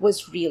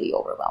 was really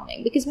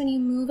overwhelming. Because when you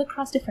move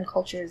across different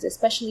cultures,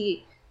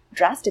 especially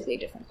drastically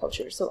different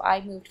cultures, so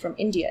I moved from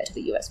India to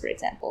the US, for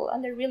example,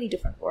 and they're really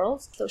different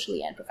worlds,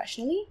 socially and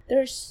professionally.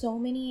 There are so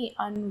many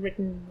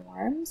unwritten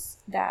norms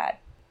that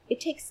it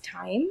takes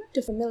time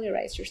to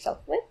familiarize yourself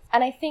with.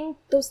 And I think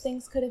those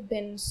things could have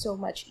been so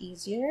much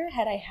easier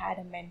had I had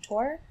a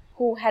mentor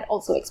who had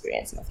also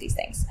experienced some of these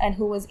things and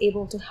who was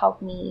able to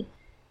help me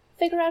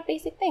figure out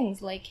basic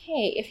things like,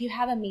 hey, if you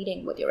have a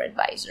meeting with your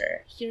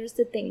advisor, here's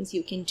the things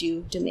you can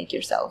do to make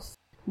yourself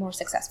more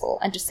successful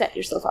and to set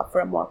yourself up for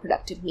a more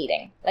productive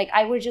meeting. Like,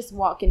 I would just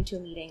walk into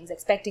meetings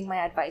expecting my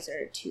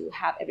advisor to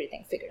have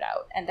everything figured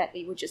out, and that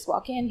we would just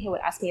walk in, he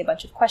would ask me a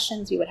bunch of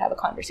questions, we would have a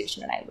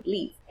conversation, and I would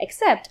leave.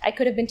 Except I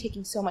could have been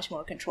taking so much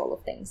more control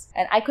of things,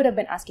 and I could have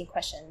been asking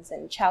questions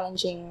and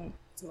challenging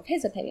some of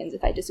his opinions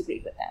if I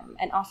disagreed with them,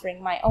 and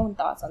offering my own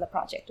thoughts on the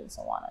project and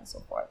so on and so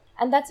forth.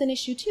 And that's an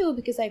issue too,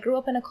 because I grew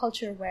up in a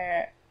culture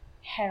where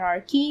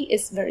hierarchy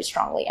is very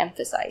strongly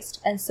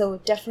emphasized, and so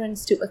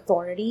deference to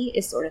authority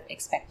is sort of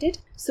expected.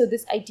 So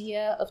this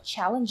idea of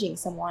challenging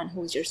someone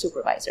who is your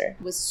supervisor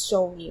was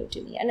so new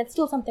to me, and it's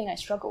still something I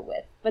struggle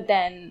with. But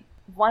then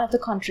one of the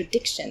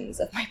contradictions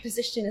of my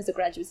position as a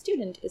graduate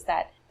student is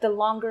that the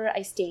longer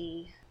I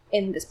stay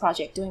in this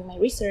project doing my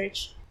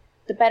research,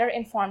 the better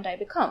informed I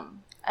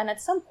become. And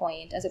at some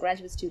point, as a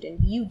graduate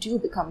student, you do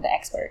become the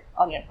expert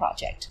on your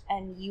project.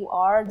 And you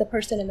are the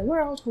person in the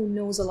world who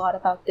knows a lot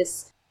about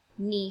this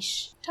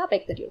niche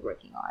topic that you're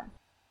working on.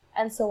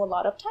 And so a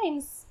lot of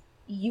times,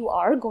 you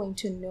are going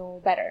to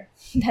know better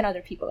than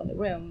other people in the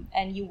room.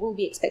 And you will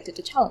be expected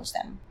to challenge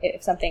them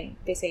if something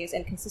they say is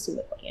inconsistent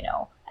with what you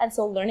know. And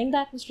so learning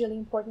that was really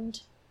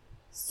important.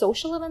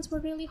 Social events were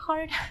really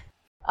hard.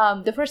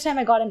 The first time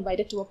I got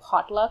invited to a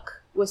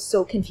potluck was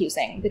so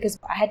confusing because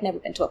I had never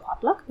been to a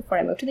potluck before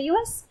I moved to the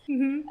US.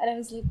 Mm-hmm. And I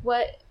was like,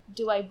 what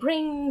do I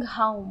bring?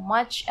 How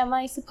much am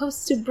I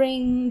supposed to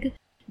bring?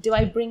 Do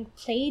I bring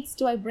plates?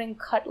 Do I bring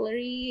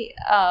cutlery?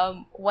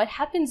 What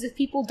happens if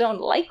people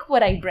don't like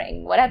what I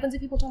bring? What happens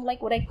if people don't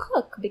like what I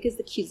cook? Because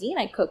the cuisine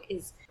I cook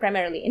is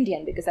primarily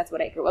Indian, because that's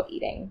what I grew up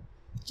eating.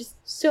 Just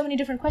so many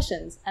different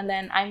questions. And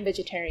then I'm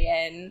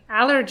vegetarian.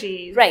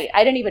 Allergies. Right.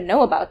 I didn't even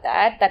know about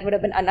that. That would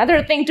have been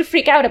another thing to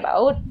freak out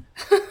about.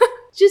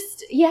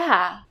 Just,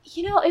 yeah.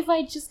 If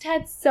I just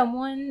had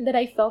someone that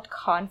I felt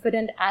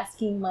confident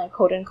asking my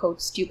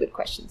quote-unquote stupid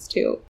questions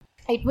to,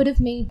 it would have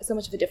made so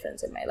much of a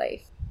difference in my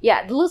life.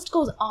 Yeah, the list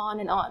goes on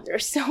and on. There are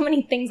so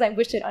many things I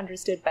wish I'd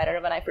understood better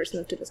when I first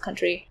moved to this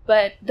country.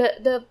 But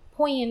the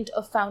point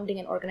of founding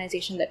an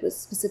organization that was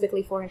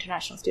specifically for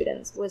international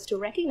students was to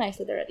recognize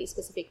that there are these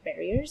specific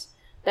barriers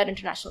that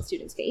international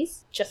students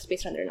face just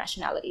based on their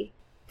nationality.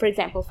 For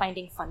example,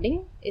 finding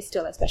funding is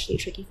still especially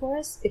tricky for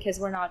us because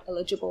we're not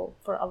eligible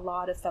for a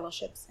lot of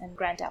fellowships and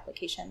grant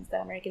applications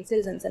that American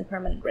citizens and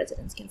permanent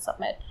residents can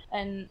submit.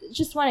 And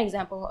just one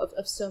example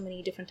of so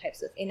many different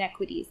types of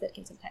inequities that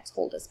can sometimes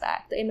hold us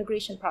back. The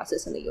immigration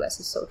process in the US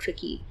is so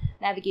tricky.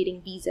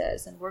 Navigating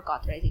visas and work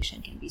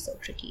authorization can be so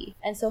tricky.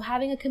 And so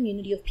having a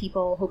community of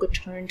people who could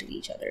turn to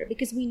each other,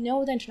 because we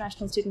know the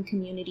international student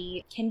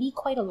community can be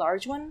quite a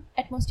large one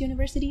at most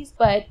universities,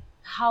 but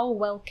how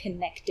well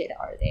connected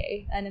are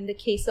they? And in the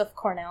case of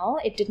Cornell,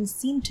 it didn't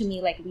seem to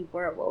me like we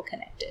were well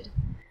connected.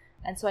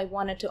 And so I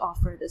wanted to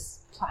offer this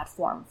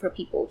platform for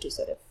people to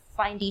sort of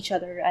find each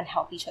other and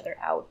help each other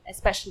out,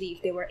 especially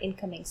if they were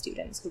incoming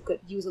students who could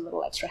use a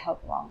little extra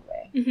help along the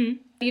way.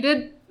 Mm-hmm. You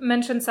did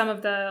mention some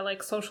of the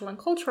social and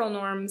cultural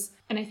norms.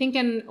 And I think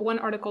in one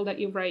article that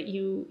you write,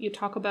 you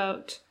talk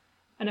about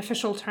an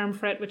official term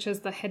for it, which is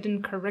the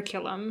hidden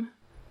curriculum.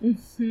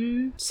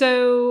 Mm-hmm.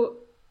 So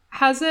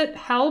has it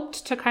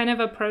helped to kind of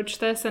approach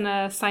this in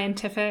a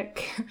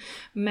scientific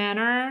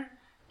manner?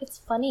 It's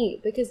funny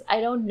because I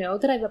don't know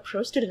that I've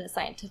approached it in a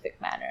scientific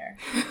manner.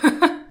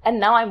 And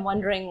now I'm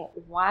wondering,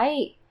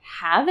 why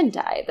haven't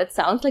I? That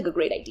sounds like a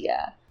great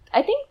idea.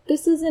 I think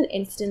this is an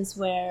instance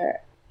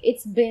where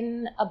it's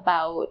been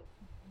about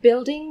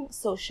building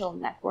social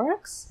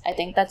networks. I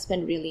think that's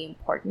been really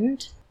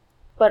important,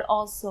 but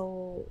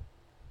also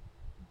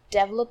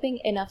developing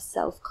enough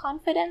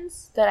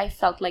self-confidence that I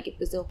felt like it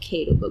was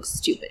okay to look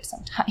stupid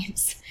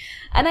sometimes.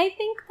 And I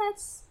think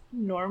that's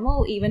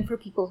normal even for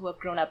people who have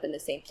grown up in the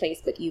same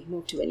place, but you've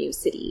moved to a new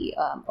city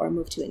or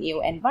moved to a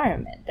new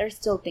environment. There's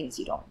still things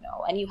you don't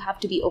know, and you have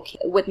to be okay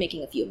with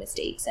making a few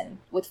mistakes and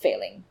with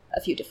failing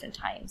a few different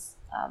times.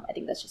 I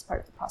think that's just part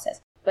of the process.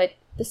 But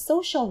the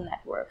social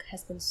network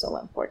has been so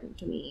important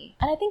to me.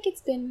 And I think it's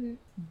been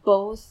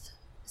both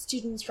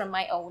students from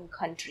my own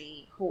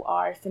country who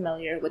are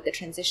familiar with the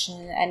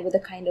transition and with the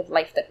kind of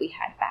life that we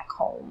had back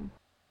home.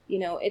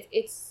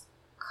 It's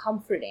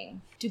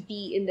comforting to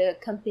be in the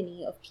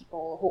company of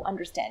people who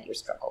understand your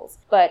struggles,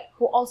 but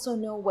who also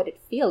know what it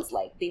feels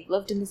like. They've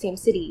lived in the same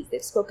cities,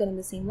 they've spoken in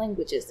the same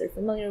languages, they're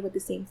familiar with the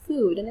same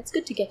food, and it's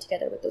good to get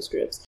together with those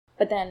groups.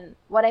 But then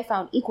what I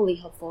found equally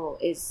helpful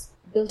is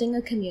building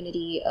a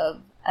community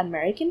of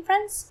American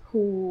friends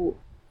who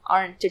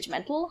aren't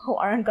judgmental, who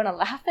aren't going to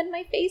laugh in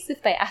my face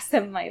if I ask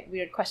them my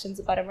weird questions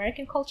about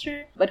American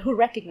culture, but who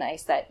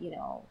recognize that,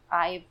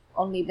 I've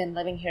only been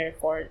living here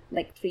for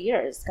 3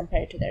 years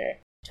compared to their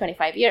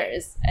 25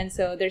 years. And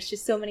so there's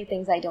just so many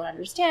things I don't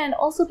understand.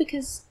 Also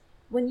because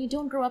when you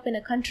don't grow up in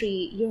a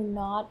country, you're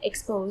not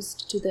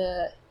exposed to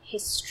the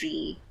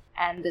history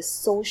and the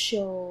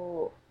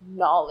social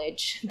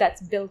knowledge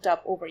that's built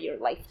up over your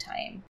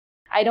lifetime.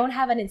 I don't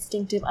have an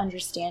instinctive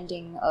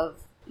understanding of,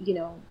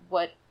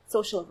 what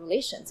social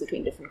relations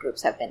between different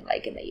groups have been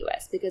like in the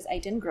US, because I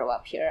didn't grow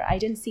up here. I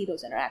didn't see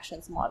those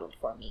interactions modeled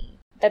for me.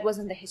 That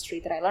wasn't the history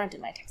that I learned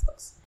in my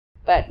textbooks.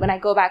 But when I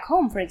go back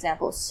home, for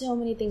example, so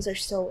many things are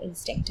so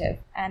instinctive,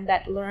 and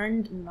that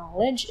learned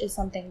knowledge is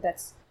something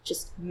that's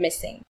just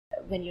missing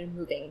when you're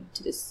moving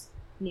to this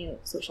new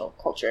social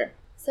culture.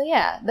 So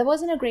yeah, that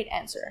wasn't a great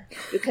answer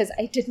because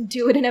I didn't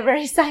do it in a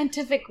very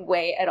scientific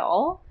way at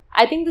all.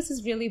 I think this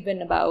has really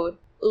been about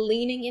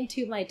leaning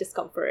into my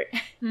discomfort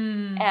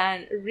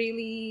and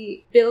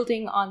really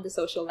building on the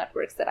social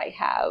networks that I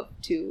have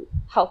to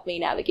help me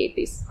navigate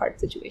these hard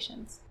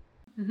situations.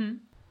 Mm-hmm.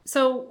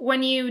 So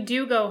when you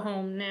do go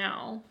home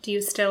now, do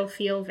you still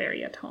feel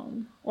very at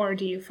home? Or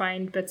do you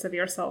find bits of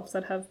yourself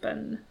that have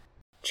been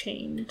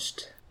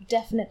changed?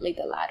 Definitely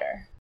the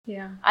latter.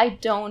 Yeah. I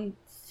don't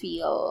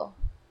feel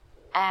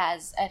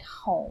as at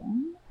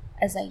home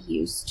as I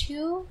used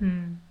to.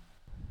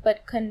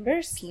 But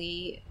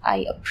conversely,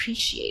 I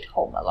appreciate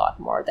home a lot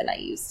more than I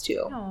used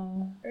to.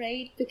 Oh.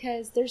 Right?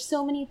 Because there's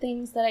so many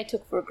things that I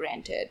took for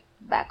granted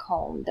back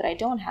home that I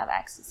don't have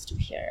access to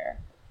here.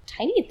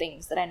 Tiny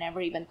things that I never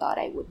even thought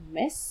I would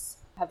miss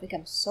have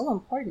become so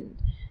important.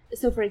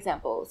 So for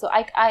example,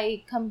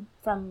 I come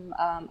from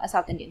a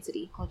South Indian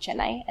city called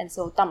Chennai, and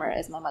so Tamil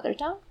is my mother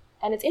tongue.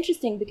 And it's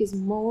interesting because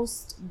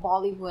most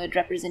Bollywood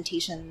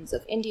representations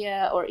of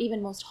India, or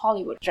even most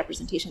Hollywood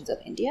representations of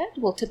India,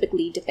 will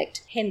typically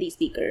depict Hindi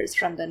speakers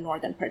from the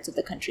northern parts of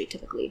the country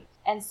typically.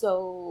 And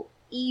so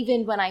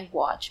even when I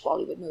watch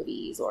Bollywood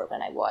movies or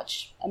when I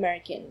watch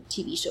American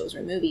TV shows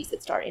or movies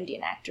that star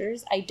Indian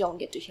actors, I don't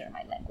get to hear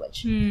my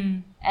language.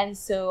 And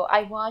so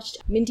I watched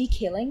Mindy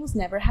Kaling's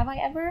Never Have I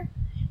Ever,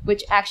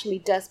 which actually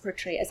does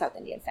portray a South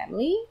Indian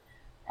family.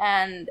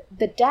 And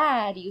the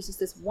dad uses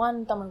this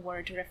one Tamil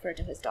word to refer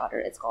to his daughter.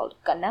 It's called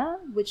Kanna,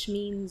 which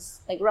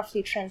means, like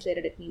roughly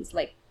translated, it means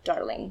like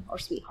darling or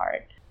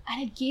sweetheart.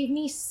 And it gave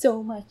me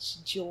so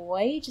much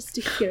joy just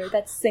to hear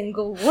that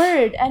single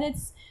word. And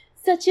it's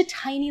such a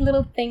tiny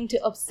little thing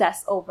to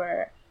obsess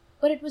over.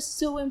 But it was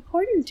so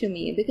important to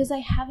me because I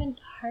haven't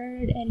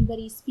heard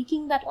anybody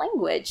speaking that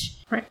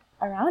language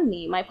around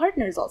me. My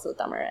partner is also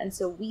Tamil, and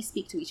so we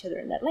speak to each other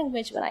in that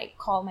language. When I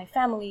call my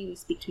family, we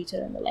speak to each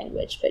other in the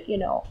language. But,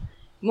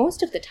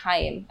 most of the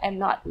time, I'm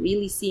not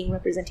really seeing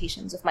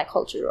representations of my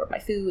culture or my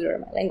food or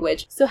my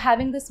language. So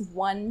having this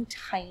one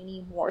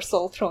tiny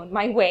morsel thrown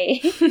my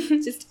way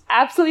just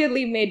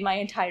absolutely made my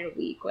entire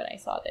week when I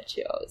saw that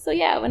show. So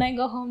yeah, when I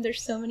go home,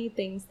 there's so many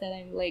things that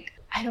I'm like,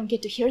 I don't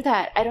get to hear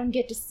that. I don't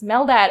get to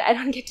smell that. I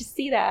don't get to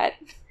see that.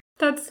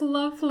 That's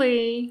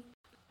lovely.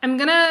 I'm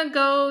gonna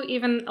go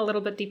even a little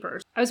bit deeper.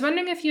 I was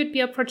wondering if you'd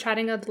be up for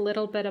chatting a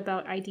little bit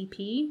about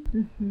IDP,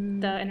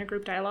 the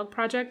Intergroup Dialogue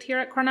Project here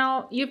at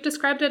Cornell. You've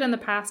described it in the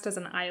past as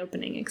an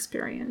eye-opening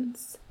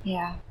experience.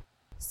 Yeah.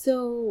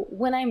 So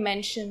when I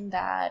mentioned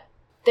that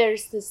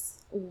there's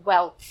this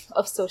wealth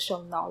of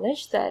social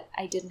knowledge that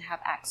I didn't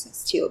have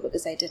access to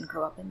because I didn't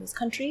grow up in this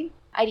country,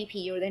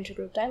 IDP, or the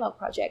Intergroup Dialogue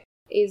Project,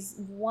 is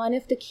one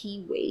of the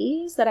key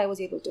ways that I was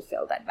able to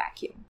fill that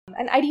vacuum.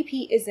 And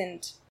IDP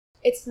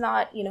it's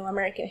not,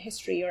 American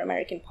history or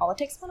American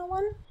politics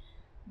 101,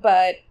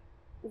 but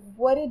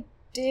what it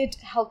did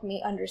help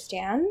me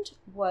understand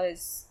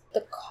was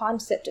the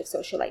concept of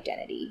social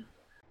identity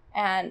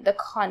and the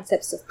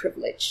concepts of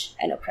privilege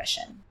and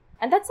oppression.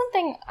 And that's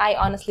something I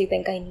honestly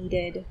think I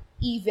needed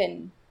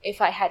even if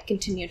I had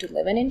continued to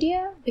live in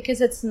India,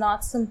 because it's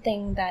not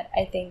something that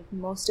I think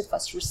most of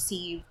us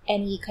receive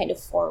any kind of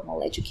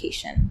formal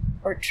education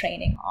or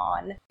training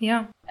on.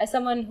 Yeah. As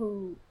someone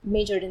who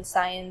majored in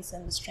science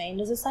and was trained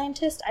as a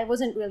scientist, I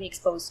wasn't really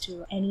exposed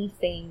to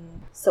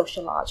anything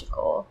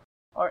sociological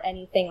or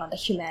anything on the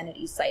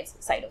humanities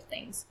side of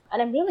things.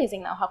 And I'm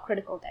realizing now how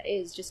critical that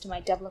is just to my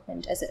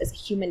development as a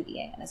human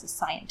being and as a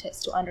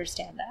scientist to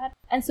understand that.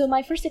 And so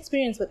my first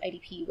experience with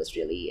IDP was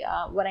really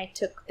when I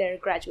took their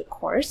graduate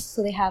course.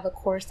 So they have a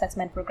course that's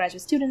meant for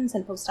graduate students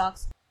and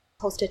postdocs,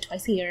 hosted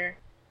twice a year.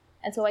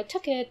 And so I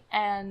took it,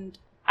 and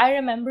I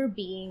remember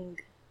being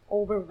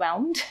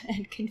overwhelmed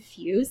and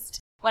confused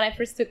when I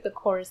first took the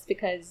course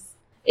because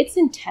it's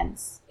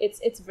intense.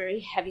 It's very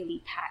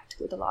heavily packed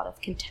with a lot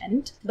of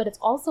content, but it's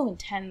also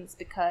intense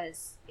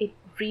because it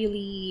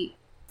really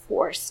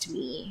forced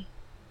me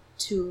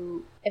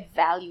to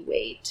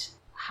evaluate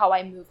how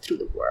I move through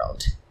the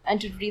world and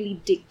to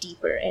really dig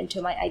deeper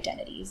into my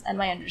identities and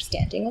my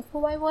understanding of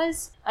who I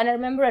was. And I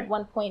remember at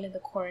one point in the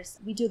course,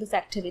 we do this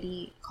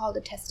activity called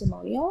a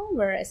testimonial,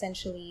 where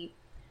essentially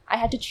I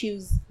had to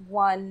choose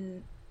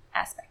one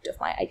aspect of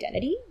my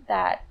identity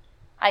that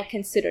I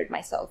considered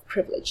myself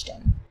privileged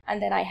in.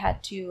 And then I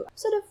had to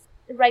sort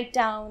of write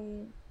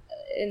down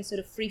in sort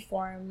of free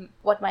form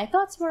what my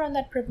thoughts were on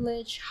that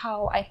privilege,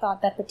 how I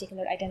thought that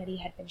particular identity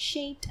had been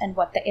shaped, and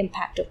what the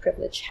impact of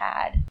privilege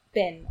had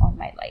been on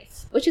my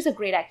life, which is a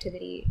great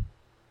activity.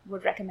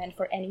 Would recommend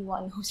for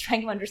anyone who's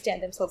trying to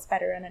understand themselves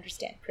better and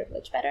understand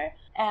privilege better.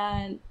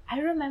 And I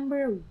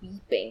remember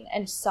weeping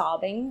and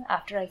sobbing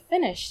after I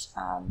finished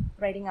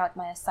writing out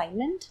my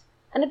assignment.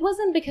 And it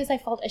wasn't because I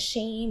felt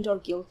ashamed or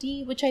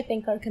guilty, which I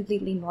think are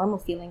completely normal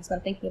feelings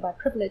when thinking about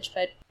privilege,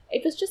 but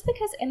it was just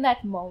because in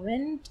that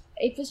moment,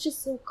 it was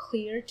just so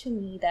clear to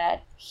me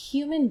that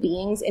human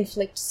beings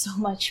inflict so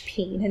much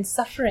pain and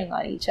suffering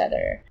on each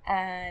other.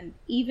 And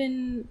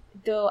even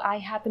though I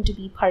happen to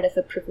be part of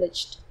a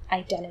privileged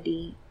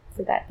identity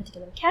for that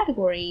particular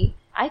category,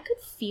 I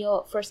could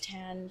feel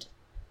firsthand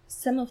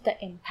some of the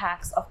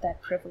impacts of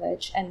that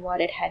privilege and what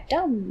it had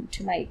done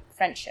to my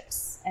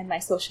friendships and my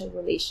social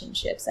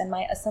relationships and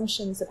my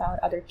assumptions about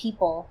other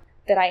people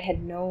that I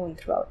had known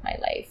throughout my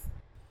life.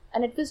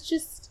 And it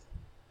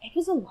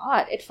was a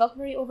lot. It felt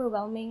very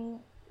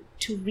overwhelming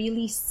to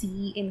really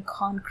see in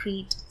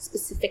concrete,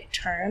 specific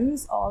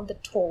terms all the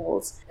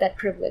tolls that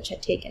privilege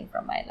had taken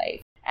from my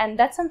life. And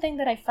that's something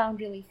that I found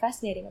really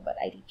fascinating about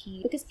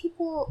IDP, because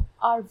people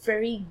are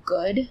very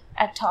good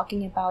at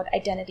talking about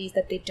identities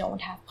that they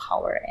don't have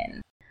power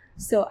in.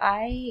 So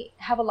I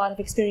have a lot of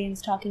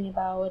experience talking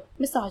about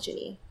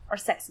misogyny or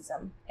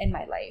sexism in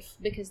my life,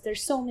 because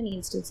there's so many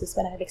instances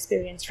when I've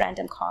experienced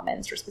random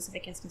comments or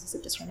specific instances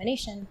of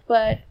discrimination.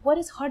 But what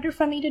is harder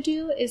for me to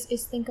do is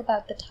think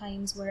about the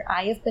times where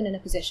I have been in a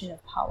position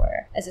of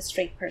power as a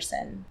straight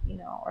person,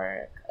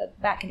 or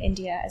back in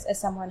India as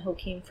someone who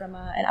came from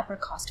an upper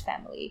caste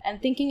family,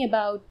 and thinking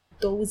about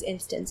those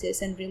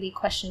instances and really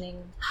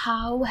questioning,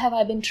 how have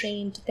I been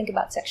trained to think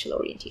about sexual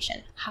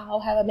orientation? How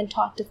have I been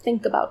taught to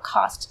think about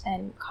caste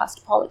and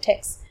caste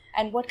politics?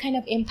 And what kind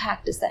of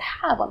impact does that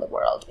have on the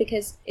world?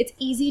 Because it's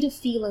easy to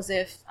feel as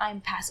if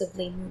I'm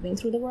passively moving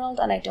through the world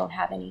and I don't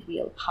have any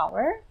real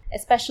power,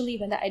 especially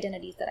when the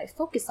identities that I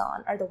focus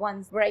on are the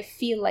ones where I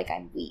feel like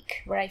I'm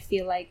weak, where I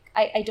feel like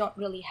I don't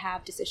really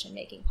have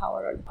decision-making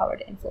power or the power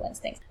to influence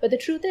things. But the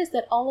truth is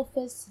that all of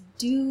us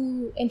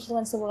do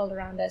influence the world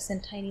around us in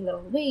tiny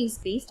little ways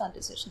based on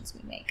decisions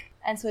we make.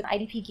 And so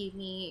IDP gave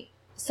me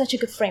such a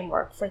good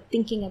framework for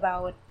thinking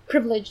about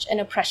privilege and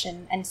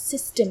oppression and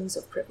systems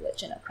of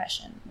privilege and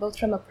oppression, both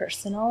from a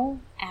personal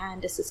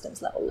and a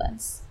systems level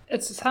lens.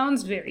 It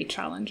sounds very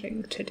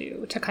challenging to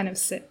do, to kind of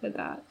sit with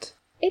that.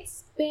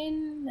 It's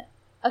been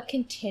a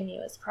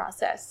continuous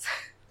process.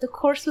 The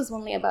course was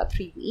only about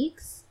 3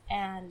 weeks.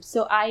 And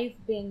so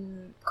I've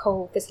been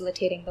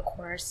co-facilitating the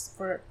course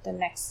for the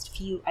next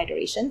few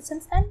iterations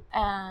since then.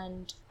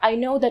 And I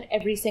know that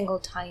every single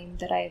time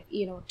that I've,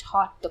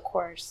 taught the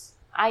course,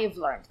 I have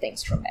learned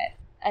things from it.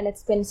 And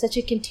it's been such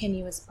a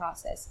continuous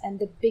process. And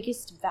the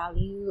biggest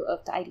value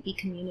of the IDP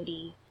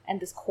community and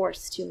this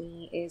course to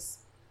me is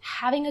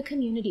having a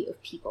community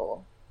of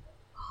people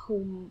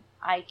whom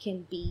I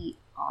can be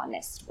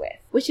honest with,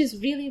 which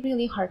is really,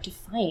 really hard to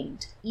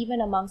find, even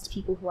amongst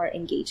people who are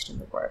engaged in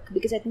the work,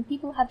 because I think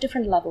people have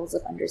different levels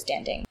of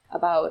understanding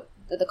about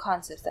the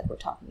concepts that we're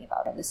talking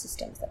about and the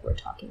systems that we're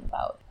talking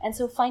about. And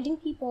so finding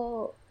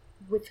people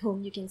with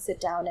whom you can sit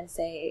down and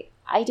say,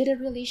 I did a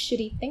really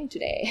shitty thing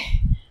today.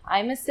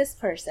 I'm a cis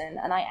person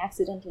and I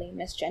accidentally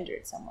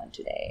misgendered someone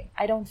today.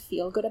 I don't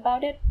feel good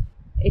about it.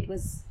 It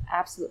was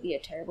absolutely a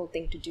terrible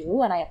thing to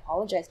do and I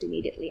apologized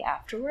immediately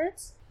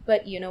afterwards.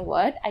 But you know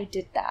what? I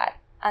did that.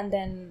 And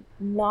then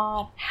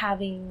not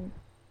having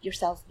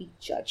yourself be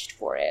judged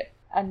for it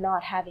and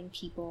not having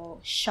people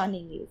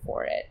shunning you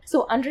for it.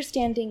 So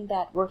understanding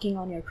that working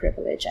on your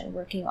privilege and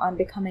working on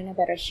becoming a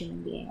better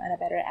human being and a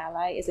better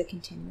ally is a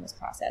continuous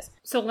process.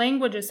 So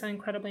language is so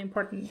incredibly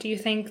important. Do you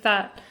think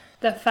that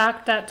the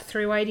fact that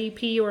through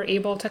IDP you were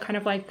able to kind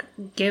of like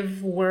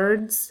give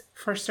words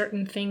for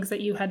certain things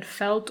that you had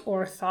felt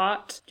or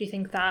thought, do you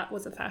think that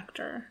was a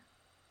factor?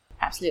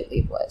 Absolutely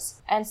it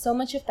was. And so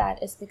much of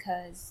that is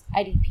because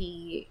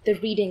IDP, the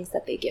readings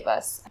that they give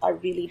us are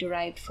really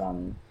derived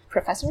from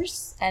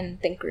professors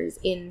and thinkers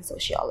in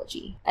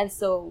sociology. And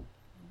so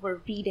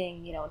we're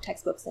reading,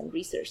 textbooks and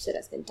research that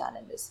has been done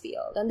in this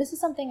field. And this is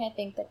something I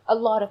think that a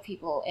lot of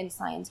people in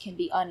science can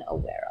be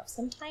unaware of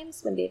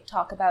sometimes when they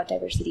talk about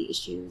diversity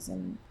issues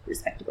and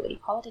respectability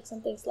politics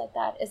and things like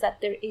that, is that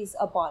there is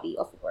a body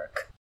of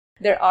work.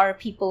 There are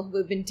people who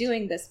have been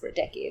doing this for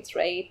decades,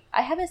 right?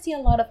 I haven't seen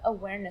a lot of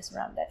awareness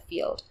around that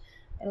field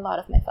in a lot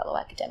of my fellow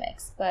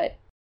academics, but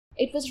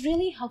it was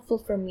really helpful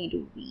for me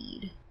to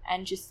read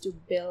and just to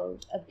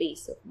build a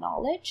base of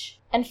knowledge.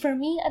 And for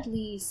me, at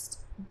least,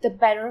 the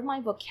better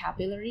my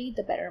vocabulary,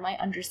 the better my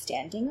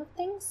understanding of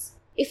things.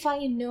 If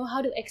I know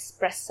how to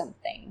express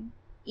something,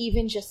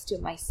 even just to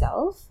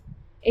myself,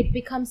 it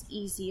becomes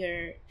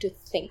easier to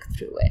think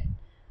through it.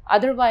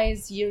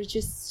 Otherwise, you're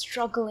just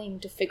struggling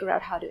to figure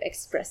out how to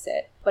express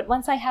it. But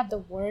once I have the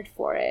word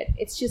for it,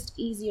 it's just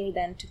easier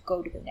then to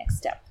go to the next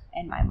step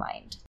in my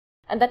mind.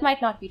 And that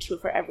might not be true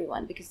for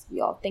everyone because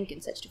we all think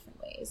in such different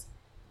ways.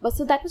 But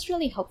so that was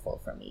really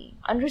helpful for me.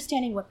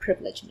 Understanding what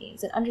privilege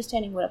means and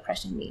understanding what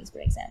oppression means, for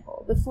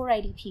example. Before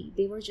IDP,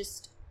 they were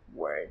just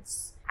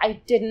words.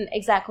 I didn't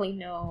exactly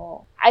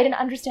know. I didn't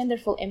understand their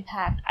full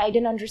impact. I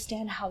didn't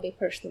understand how they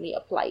personally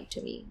applied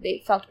to me.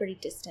 They felt very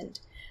distant.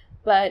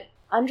 But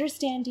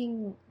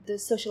understanding the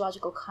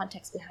sociological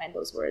context behind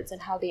those words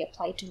and how they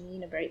apply to me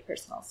in a very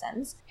personal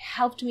sense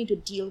helped me to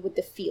deal with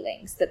the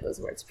feelings that those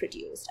words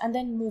produced and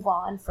then move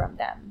on from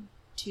them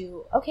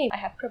to, okay, I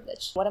have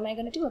privilege. What am I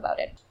going to do about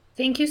it?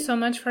 Thank you so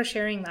much for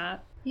sharing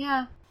that.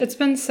 Yeah. It's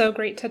been so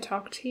great to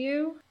talk to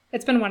you.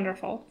 It's been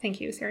wonderful.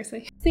 Thank you,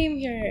 seriously. Same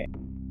here.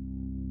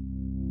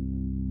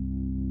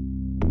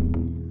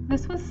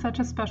 This was such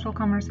a special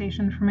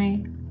conversation for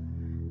me.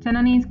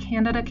 Janani's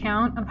candid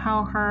account of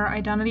how her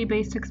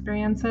identity-based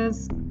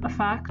experiences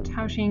affect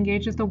how she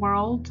engages the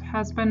world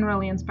has been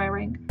really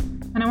inspiring,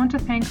 and I want to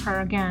thank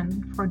her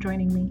again for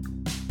joining me.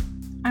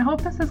 I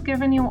hope this has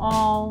given you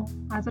all,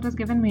 as it has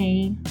given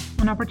me,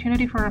 an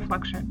opportunity for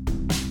reflection.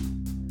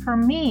 For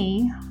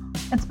me,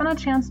 it's been a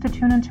chance to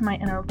tune into my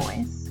inner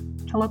voice,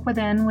 to look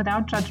within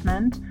without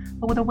judgment,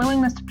 but with a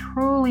willingness to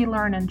truly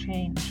learn and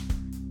change,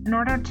 in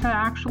order to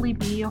actually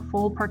be a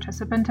full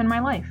participant in my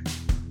life.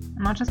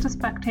 I'm not just a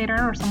spectator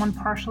or someone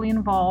partially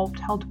involved,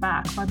 held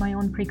back by my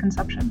own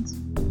preconceptions.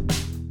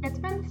 It's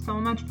been so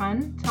much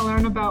fun to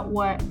learn about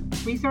what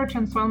research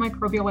in soil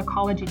microbial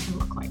ecology can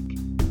look like.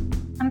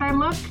 And I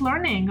loved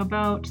learning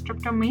about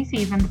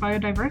streptomyces and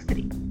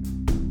biodiversity.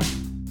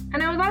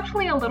 And it was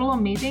actually a little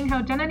amazing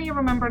how Janani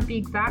remembered the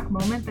exact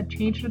moment that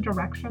changed the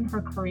direction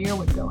her career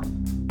would go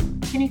in.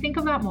 Can you think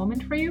of that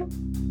moment for you?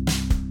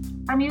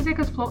 Our music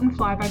is Float and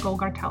Fly by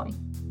Golgar Telly.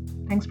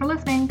 Thanks for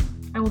listening.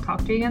 I will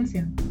talk to you again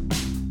soon.